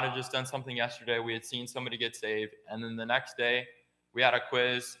God had just done something yesterday. We had seen somebody get saved. And then the next day, we had a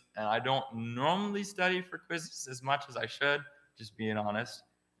quiz. And I don't normally study for quizzes as much as I should, just being honest.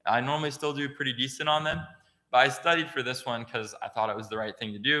 I normally still do pretty decent on them. But I studied for this one because I thought it was the right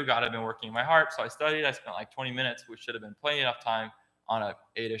thing to do. God had been working in my heart. So I studied. I spent like 20 minutes, which should have been plenty enough time on a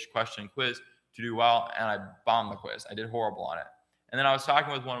 8-ish question quiz to do well. And I bombed the quiz. I did horrible on it. And then I was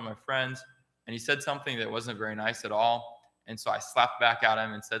talking with one of my friends, and he said something that wasn't very nice at all. And so I slapped back at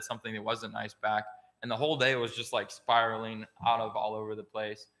him and said something that wasn't nice back. And the whole day was just like spiraling out of all over the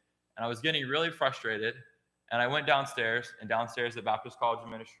place. And I was getting really frustrated. And I went downstairs, and downstairs at Baptist College of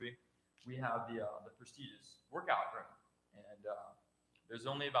Ministry, we have the prestigious workout room. And there's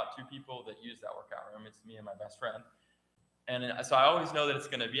only about 2 people that use that workout room. It's me and my best friend. And so I always know that it's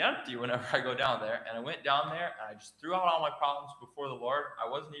going to be empty whenever I go down there. And I went down there, and I just threw out all my problems before the Lord. I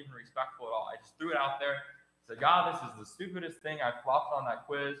wasn't even respectful at all. I just threw it out there. Said, God, this is the stupidest thing. I flopped on that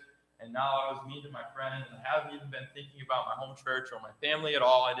quiz, and now I was mean to my friend, and I haven't even been thinking about my home church or my family at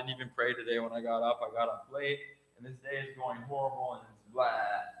all. I didn't even pray today when I got up. I got up late, and this day is going horrible, and it's blah,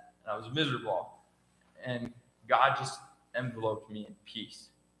 and I was miserable. And God just enveloped me in peace.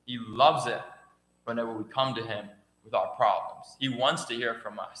 He loves it whenever we come to him with our problems. He wants to hear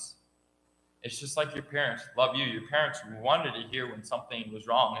from us. It's just like your parents love you. Your parents wanted to hear when something was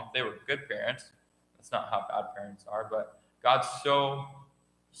wrong. If they were good parents, that's not how bad parents are, but God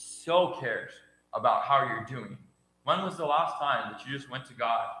so cares about how you're doing. When was the last time that you just went to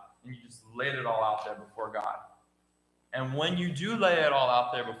God and you just laid it all out there before God? And when you do lay it all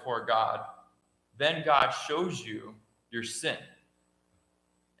out there before God, then God shows you your sin.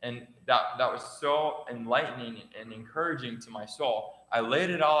 And that was so enlightening and encouraging to my soul. I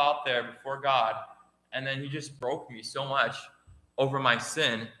laid it all out there before God, and then he just broke me so much over my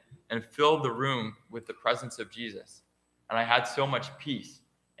sin and filled the room with the presence of Jesus. And I had so much peace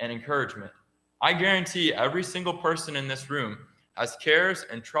and encouragement. I guarantee every single person in this room has cares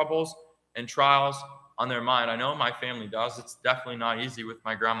and troubles and trials on their mind. I know my family does. It's definitely not easy with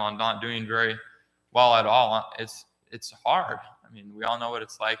my grandma not doing very well at all. It's hard. I mean, we all know what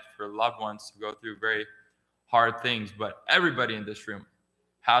it's like for loved ones to go through very hard things, but everybody in this room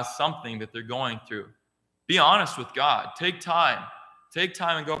has something that they're going through. Be honest with God. Take time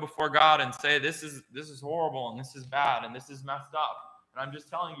and go before God and say, this is horrible, and this is bad, and this is messed up. And I'm just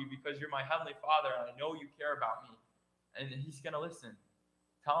telling you because you're my heavenly Father, and I know you care about me. And he's going to listen.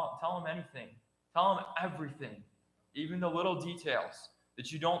 Tell him anything. Tell him everything, even the little details that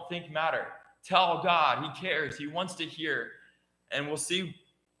you don't think matter. Tell God. He cares. He wants to hear. And we'll see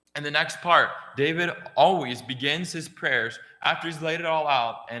in the next part, David always begins his prayers after he's laid it all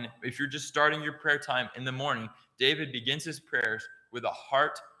out. And if you're just starting your prayer time in the morning, David begins his prayers with a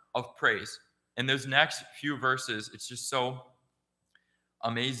heart of praise. And those next few verses, it's just so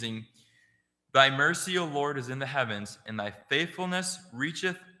amazing. Thy mercy, O Lord, is in the heavens, and thy faithfulness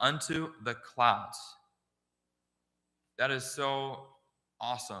reacheth unto the clouds. That is so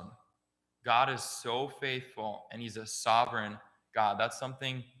awesome. God is so faithful, and he's a sovereign God. That's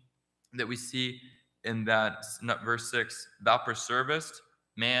something that we see in that verse 6. Thou preservest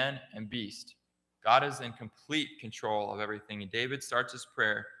man and beast. God is in complete control of everything. And David starts his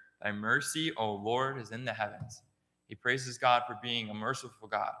prayer, thy mercy, O Lord, is in the heavens. He praises God for being a merciful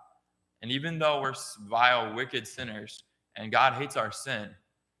God. And even though we're vile, wicked sinners, and God hates our sin,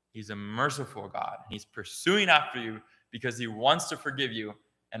 he's a merciful God. He's pursuing after you because he wants to forgive you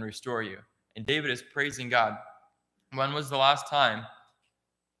and restore you. And David is praising God. When was the last time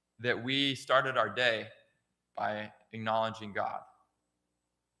that we started our day by acknowledging God?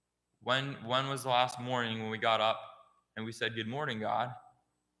 When was the last morning when we got up and we said, good morning, God.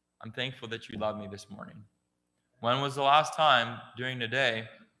 I'm thankful that you love me this morning. When was the last time during the day,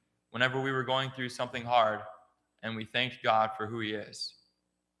 whenever we were going through something hard, and we thanked God for who he is?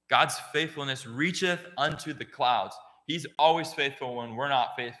 God's faithfulness reacheth unto the clouds. He's always faithful when we're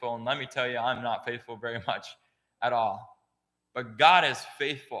not faithful. And let me tell you, I'm not faithful very much at all. But God is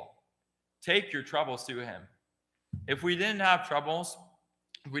faithful. Take your troubles to him. If we didn't have troubles,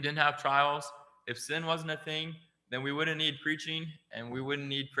 if we didn't have trials, if sin wasn't a thing, then we wouldn't need preaching, and we wouldn't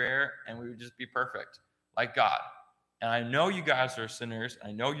need prayer, and we would just be perfect like God. And I know you guys are sinners.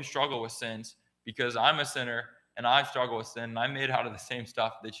 I know you struggle with sins because I'm a sinner and I struggle with sin, and I'm made out of the same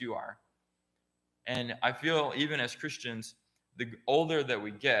stuff that you are. And I feel even as Christians, the older that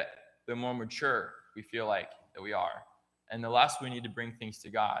we get, the more mature we feel like that we are. And the less we need to bring things to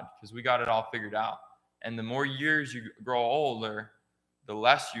God because we got it all figured out. And the more years you grow older, the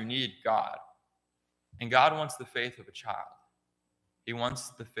less you need God. And God wants the faith of a child. He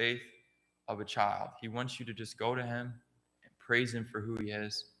wants the faith of a child. He wants you to just go to him and praise him for who he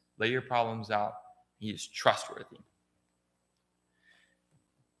is. Lay your problems out. He is trustworthy.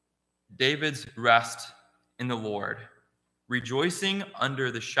 David's rest in the Lord, rejoicing under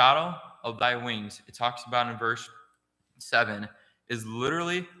the shadow of thy wings, it talks about in verse 7, is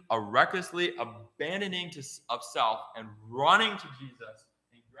literally a recklessly abandoning of self and running to Jesus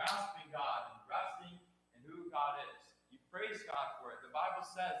and grasping God and resting in who God is. You praise God for it. The Bible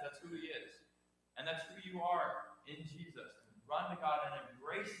says that's who he is. And that's who you are in Jesus. Run to God and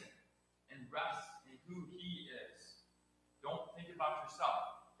embrace him and rest in who he is. Don't think about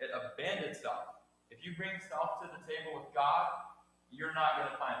yourself. It abandons self. If you bring self to the table with God, you're not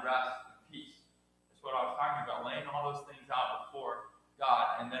going to find rest and peace. That's what I was talking about, laying all those things out before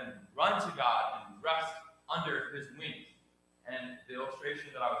God and then run to God and rest under his wings. And the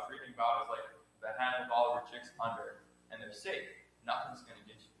illustration that I was reading about is like the hen with all of her chicks under, and they're safe. Nothing's going to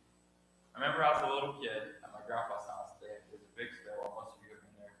get you. I remember I was a little kid at my grandpa's house. There's a big stairwell. Most of you have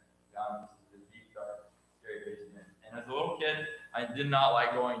been there, down into the deep, dark, scary basement. And as a little kid, I did not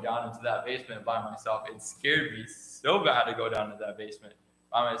like going down into that basement by myself. It scared me so bad to go down into that basement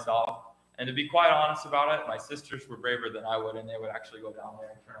by myself. And to be quite honest about it, my sisters were braver than I would, and they would actually go down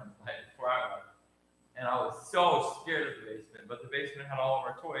there and turn on the light before I would. And I was so scared of the basement. But the basement had all of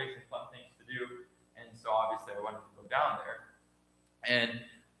our toys and fun things to do. And so obviously I wanted to go down there. And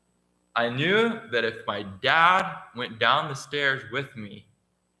I knew that if my dad went down the stairs with me,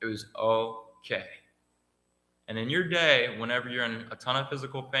 it was okay. And in your day, whenever you're in a ton of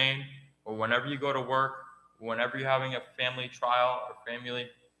physical pain, or whenever you go to work, whenever you're having a family trial or family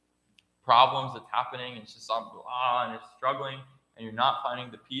problems that's happening, and it's just blah, and it's struggling, and you're not finding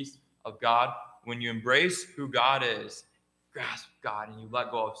the peace of God, when you embrace who God is, grasp God, and you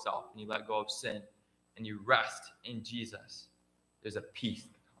let go of self, and you let go of sin, and you rest in Jesus, there's a peace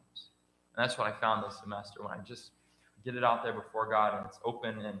that comes. And that's what I found this semester, when I just get it out there before God, and it's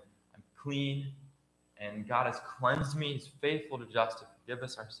open, and I'm clean, and God has cleansed me. He's faithful to just to forgive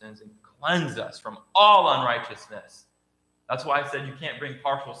us our sins and cleanse us from all unrighteousness. That's why I said you can't bring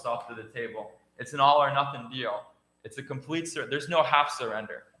partial self to the table. It's an all or nothing deal. It's a complete surrender. There's no half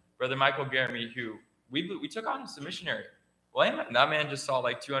surrender. Brother Michael Garamy, who we took on as a missionary. Well, that man just saw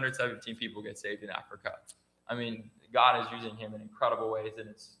like 217 people get saved in Africa. I mean, God is using him in incredible ways, and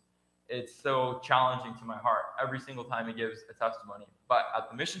it's so challenging to my heart every single time he gives a testimony. But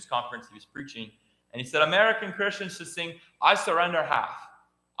at the missions conference, he was preaching, and he said, American Christians should sing, I surrender half.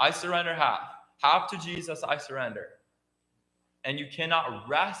 I surrender half. Half to Jesus, I surrender. And you cannot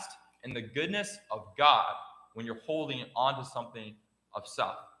rest in the goodness of God when you're holding on to something of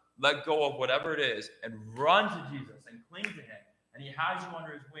self. Let go of whatever it is and run to Jesus and cling to him. And he has you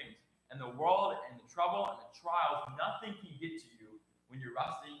under his wings. And the world and the trouble and the trials, nothing can get to you when you're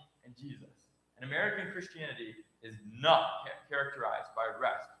resting in Jesus. And American Christianity is not characterized by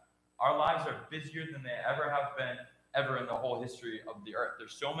rest. Our lives are busier than they ever have been, ever in the whole history of the earth.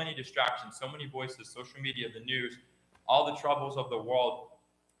 There's so many distractions, so many voices, social media, the news, all the troubles of the world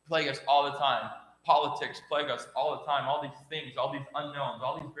plague us all the time. Politics plague us all the time. All these things, all these unknowns,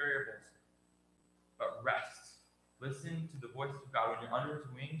 all these variables. But rest. Listen to the voice of God. When you're under his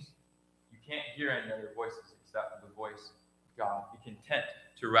wings, you can't hear any other voices except the voice of God. Be content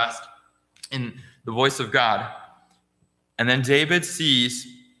to rest in the voice of God. And then David sees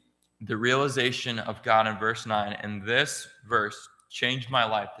the realization of God in verse 9. And this verse changed my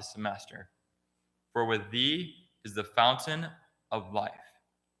life this semester. For with thee is the fountain of life.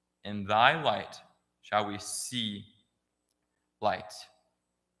 In thy light shall we see light.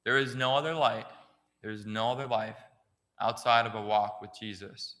 There is no other light. There is no other life outside of a walk with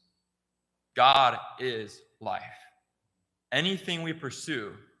Jesus. God is life. Anything we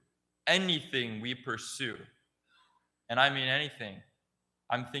pursue, and I mean anything,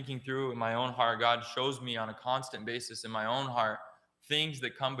 I'm thinking through in my own heart. God shows me on a constant basis in my own heart things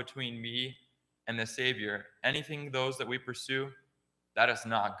that come between me and the Savior. Anything those that we pursue, that is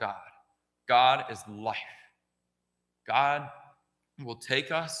not God. God is life. God will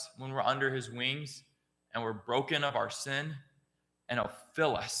take us when we're under his wings and we're broken of our sin, and he'll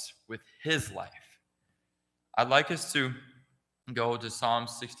fill us with his life. I'd like us to go to Psalm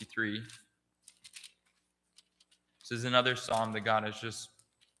 63. This is another psalm that God has just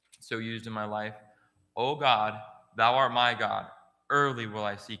so used in my life. O God, thou art my God. Early will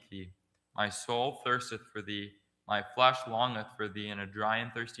I seek thee. My soul thirsteth for thee. My flesh longeth for thee in a dry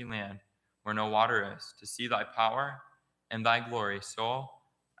and thirsty land where no water is, to see thy power and thy glory, so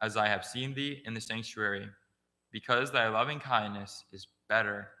as I have seen thee in the sanctuary. Because thy loving kindness is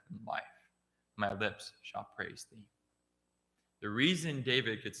better than life, my lips shall praise thee. The reason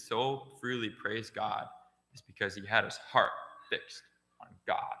David could so freely praise God is because he had his heart fixed on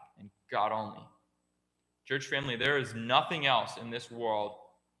God and God only. Church family, there is nothing else in this world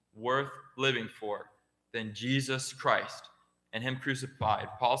worth living for than Jesus Christ and him crucified.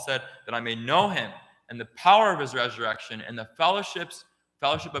 Paul said that I may know him and the power of his resurrection and the fellowship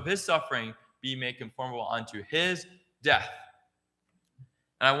of his suffering, be made conformable unto his death.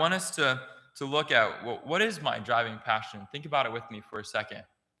 And I want us to look at what is my driving passion. Think about it with me for a second.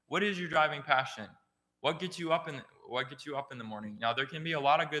 What is your driving passion? What gets you up in the morning? Now, there can be a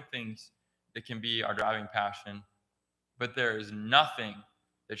lot of good things that can be our driving passion, but there is nothing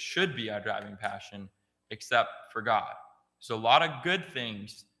that should be our driving passion except for God. So a lot of good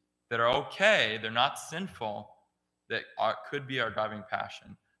things that are okay, they're not sinful, that could be our driving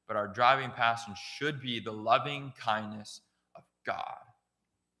passion, but our driving passion should be the loving kindness of God.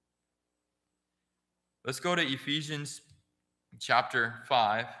 Let's go to Ephesians chapter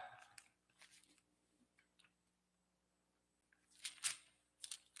 5.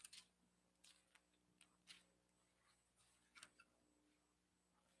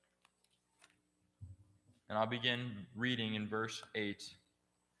 And I'll begin reading in verse 8.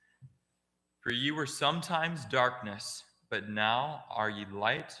 For ye were sometimes darkness, but now are ye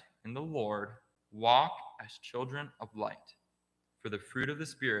light in the Lord. Walk as children of light. For the fruit of the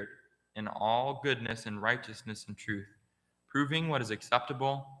Spirit in all goodness and righteousness and truth, proving what is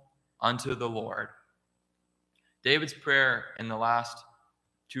acceptable unto the Lord. David's prayer in the last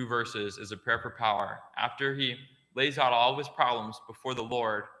two verses is a prayer for power. After he lays out all of his problems before the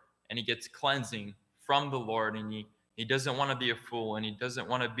Lord and he gets cleansing from the Lord, and he doesn't want to be a fool, and he doesn't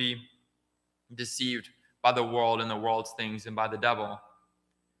want to be deceived by the world and the world's things and by the devil.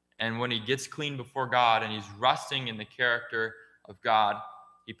 And when he gets clean before God and he's resting in the character of God,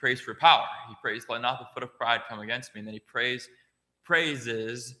 he prays for power. He prays, let not the foot of pride come against me. And then he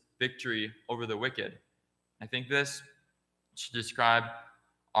praises victory over the wicked. I think this should describe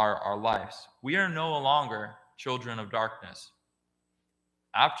our lives. We are no longer children of darkness.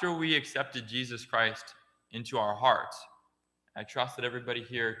 After we accepted Jesus Christ into our hearts, I trust that everybody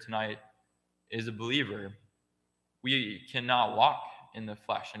here tonight is a believer, we cannot walk in the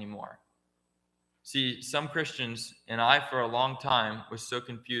flesh anymore. See, some Christians, and I for a long time was so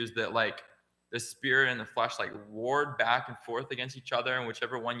confused that like the spirit and the flesh like warred back and forth against each other, and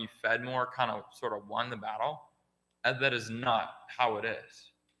whichever one you fed more kind of sort of won the battle. And that is not how it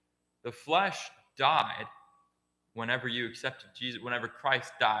is. The flesh died whenever you accepted Jesus, whenever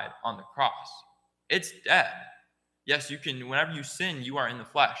Christ died on the cross. It's dead. Yes, you can, whenever you sin, you are in the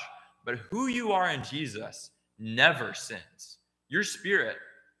flesh. But who you are in Jesus never sins. Your spirit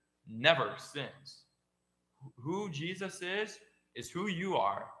never sins. Who Jesus is who you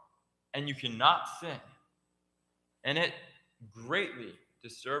are, and you cannot sin. And it greatly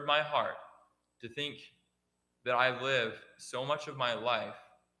disturbed my heart to think that I live so much of my life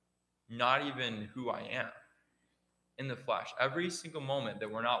not even who I am, in the flesh. Every single moment that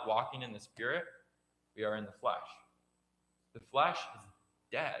we're not walking in the spirit, we are in the flesh. The flesh is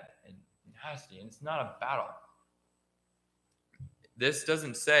dead and nasty, and it's not a battle. This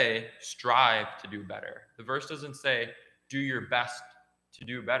doesn't say strive to do better. The verse doesn't say do your best to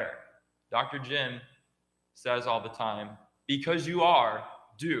do better. Dr. Jim says all the time, because you are,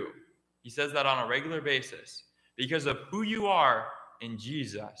 do. He says that on a regular basis. Because of who you are in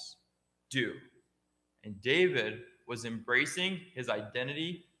Jesus, do. And David was embracing his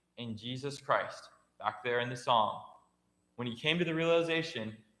identity in Jesus Christ back there in the psalm when he came to the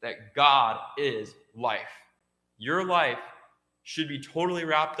realization that God is life. Your life should be totally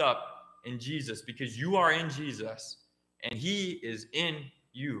wrapped up in Jesus because you are in Jesus and he is in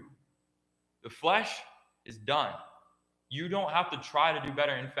you. The flesh is done. You don't have to try to do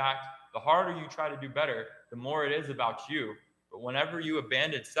better. In fact, the harder you try to do better, the more it is about you. But whenever you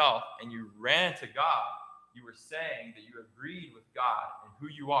abandoned self and you ran to God, you were saying that you agreed with God and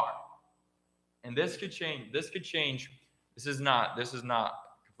who you are. And this could change. This could change. This is not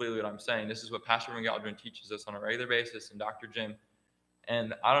completely what I'm saying. This is what Pastor McGaldrin teaches us on a regular basis and Dr. Jim.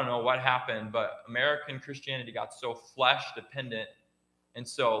 And I don't know what happened, but American Christianity got so flesh dependent. And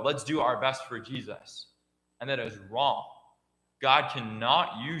so let's do our best for Jesus. And that is wrong. God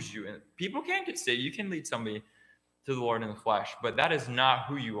cannot use you. And people can get saved. You can lead somebody to the Lord in the flesh, but that is not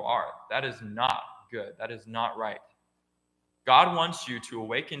who you are. That is not good. That is not right. God wants you to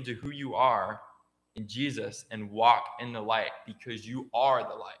awaken to who you are in Jesus and walk in the light because you are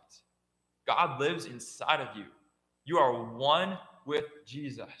the light. God lives inside of you. You are one with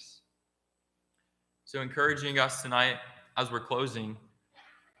Jesus. So encouraging us tonight as we're closing,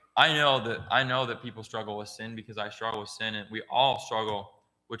 I know that people struggle with sin because I struggle with sin, and we all struggle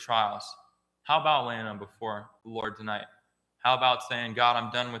with trials. How about laying them before the Lord tonight? How about saying, God,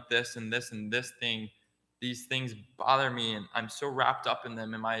 I'm done with this and this and this thing. These things bother me, and I'm so wrapped up in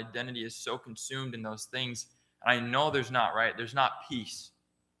them, and my identity is so consumed in those things. And I know there's not peace.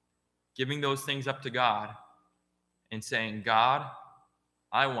 Giving those things up to God and saying, God,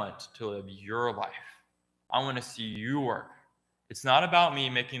 I want to live your life. I want to see you work. It's not about me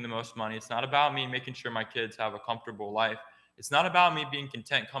making the most money. It's not about me making sure my kids have a comfortable life. It's not about me being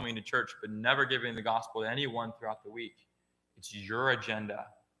content coming to church but never giving the gospel to anyone throughout the week. It's your agenda.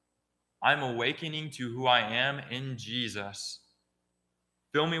 I'm awakening to who I am in Jesus.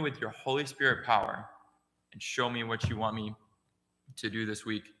 Fill me with your Holy Spirit power and show me what you want me to do this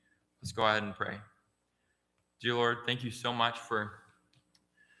week. Let's go ahead and pray. Dear Lord, thank you so much for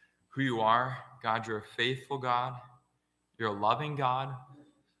who you are. God, you're a faithful God. You're a loving God.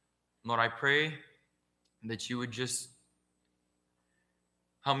 Lord, I pray that you would just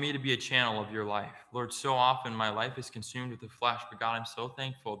help me to be a channel of your life. Lord, so often my life is consumed with the flesh, but God, I'm so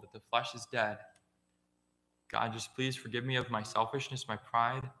thankful that the flesh is dead. God, just please forgive me of my selfishness, my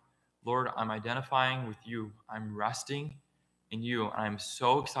pride. Lord, I'm identifying with you. I'm resting in you. And I'm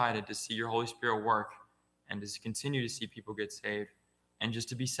so excited to see your Holy Spirit work and to continue to see people get saved and just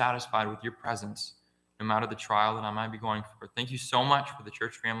to be satisfied with your presence, no matter the trial that I might be going through. Thank you so much for the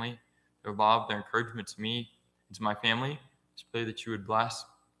church family, their love, their encouragement to me and to my family. Just pray that you would bless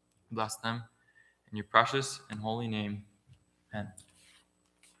them in your precious and holy name. Amen.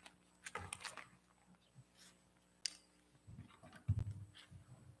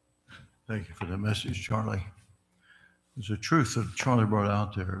 Thank you for that message, Charlie. There's a truth that Charlie brought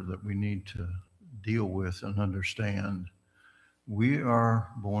out there that we need to deal with and understand. We are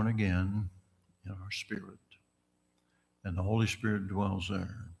born again in our spirit, and the Holy Spirit dwells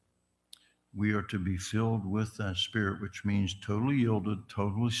there. We are to be filled with that Spirit, which means totally yielded,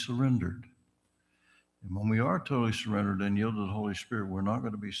 totally surrendered. And when we are totally surrendered and yielded to the Holy Spirit, we're not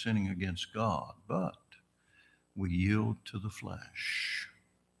going to be sinning against God, but we yield to the flesh.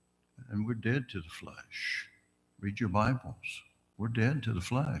 And we're dead to the flesh. Read your Bibles. We're dead to the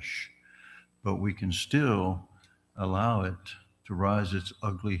flesh, but we can still allow it to rise its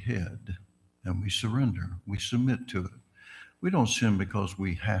ugly head, and we surrender. We submit to it. We don't sin because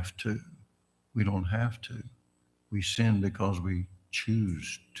we have to. We don't have to. We sin because we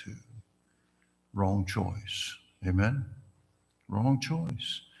choose to. Wrong choice. Amen? Wrong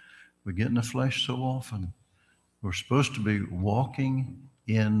choice. We get in the flesh so often. We're supposed to be walking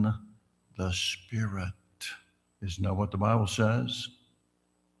in the Spirit. Isn't that what the Bible says?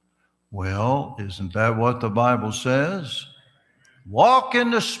 Well, isn't that what the Bible says? Walk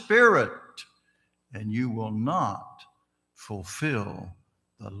in the Spirit, and you will not fulfill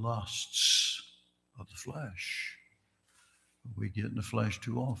the lusts of the flesh. We get in the flesh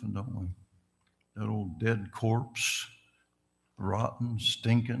too often, don't we? That old dead corpse, rotten,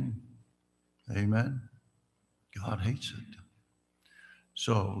 stinking. Amen. God hates it.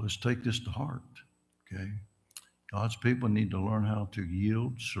 So let's take this to heart, okay? God's people need to learn how to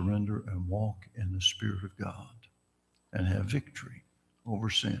yield, surrender, and walk in the Spirit of God and have victory over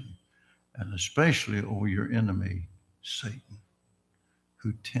sin, and especially over your enemy, Satan,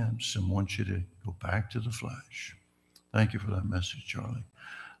 who tempts and wants you to go back to the flesh. Thank you for that message, Charlie.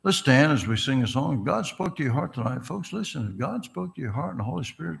 Let's stand as we sing a song. God spoke to your heart tonight. Folks, listen, if God spoke to your heart and the Holy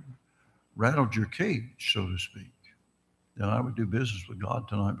Spirit rattled your cage, so to speak, then I would do business with God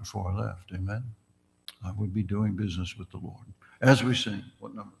tonight before I left. Amen. I would be doing business with the Lord. As we sing,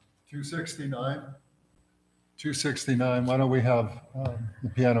 what number? 269. 269. Why don't we have the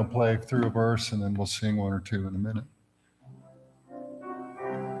piano play through a verse, and then we'll sing one or two in a minute.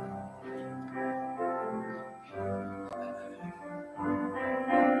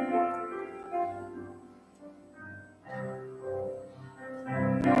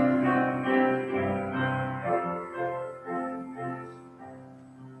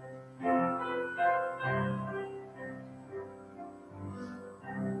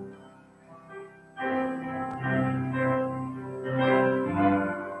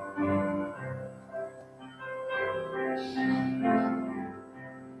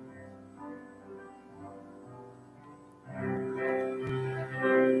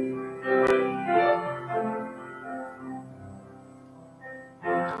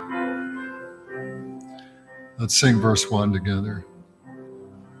 Let's sing verse 1 together.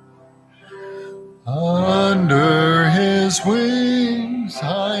 Under his wings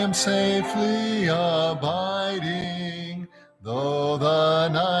I am safely abiding, though the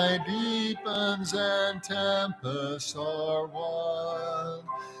night deepens and tempests are won.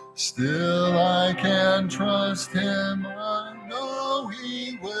 Still I can trust him. I know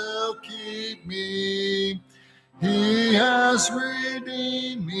he will keep me. He has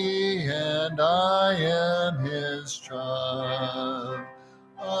redeemed me, and I am his child.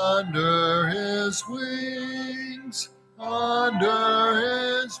 Under his wings, under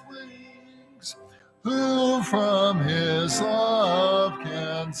his wings, who from his love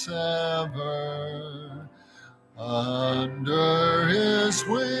can sever? Under his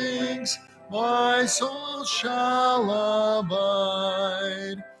wings, my soul shall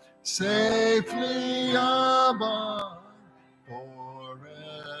abide, safely abide forever.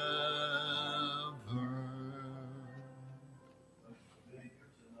 Being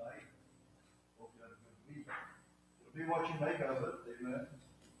here tonight. Hope you had a good week. It'll be what you make of it, amen.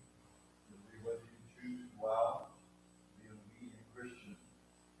 It'll be whether you choose to go out, be an obedient Christian,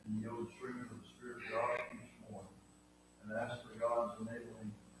 and yield the stream of the Spirit of God each morning, and ask for God's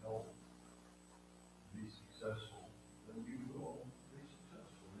enabling help to be successful, then you will be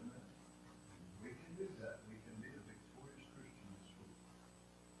successful, amen. We can do that. We can be a victorious Christian this week.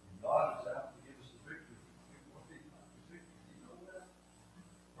 And God is out to give us the victory. We want to be the victory. You know that?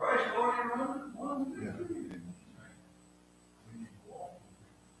 Christ already won the victory. We need to walk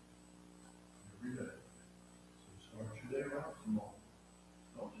every day. So start your day right tomorrow.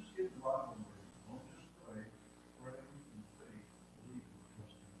 Don't just get the Bible and read. Don't just pray. Pray in faith, believe and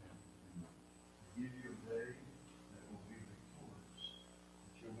trust in Him. To give you a day that will be victorious.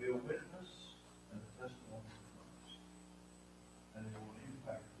 That you'll be a witness and a testimony of Christ. And it will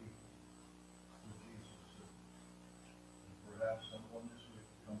impact people with Jesus. And perhaps someone this week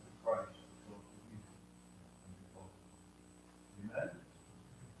will come to Christ because of you and because of you. Amen?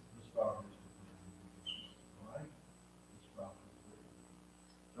 Let's bow our heads for prayer. All right? Let's bow for prayer.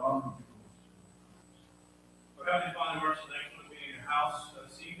 John, would you close? Lord Heavenly Father, mercy, thank you for being in your house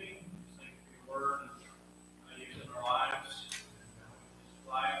this evening. Thank you for your word and use in our lives,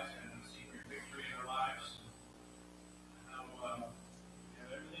 and see your victory in our lives. How we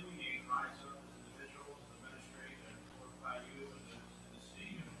have everything we need to rise up as individuals, as a ministry, and glorify you and to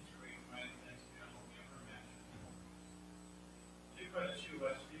see you in this great and mighty things beyond what we ever imagined. We pray that you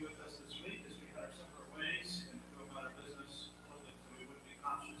be with us this week as we head our separate ways and go about our business, so we would be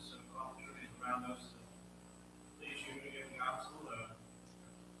conscious of opportunities around us to please you to give the gospel to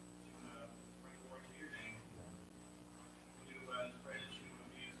bring glory to your name. We do pray that you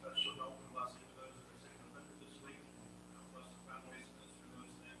would be a special help and blessing to those that are sick and afflicted this week. Bless the families and through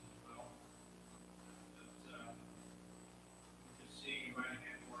those things as well. That we can see your mighty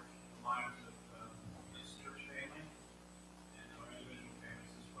hand work in the lives of this church family and our individual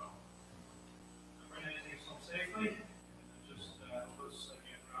families as well. I pray that you take us home safely.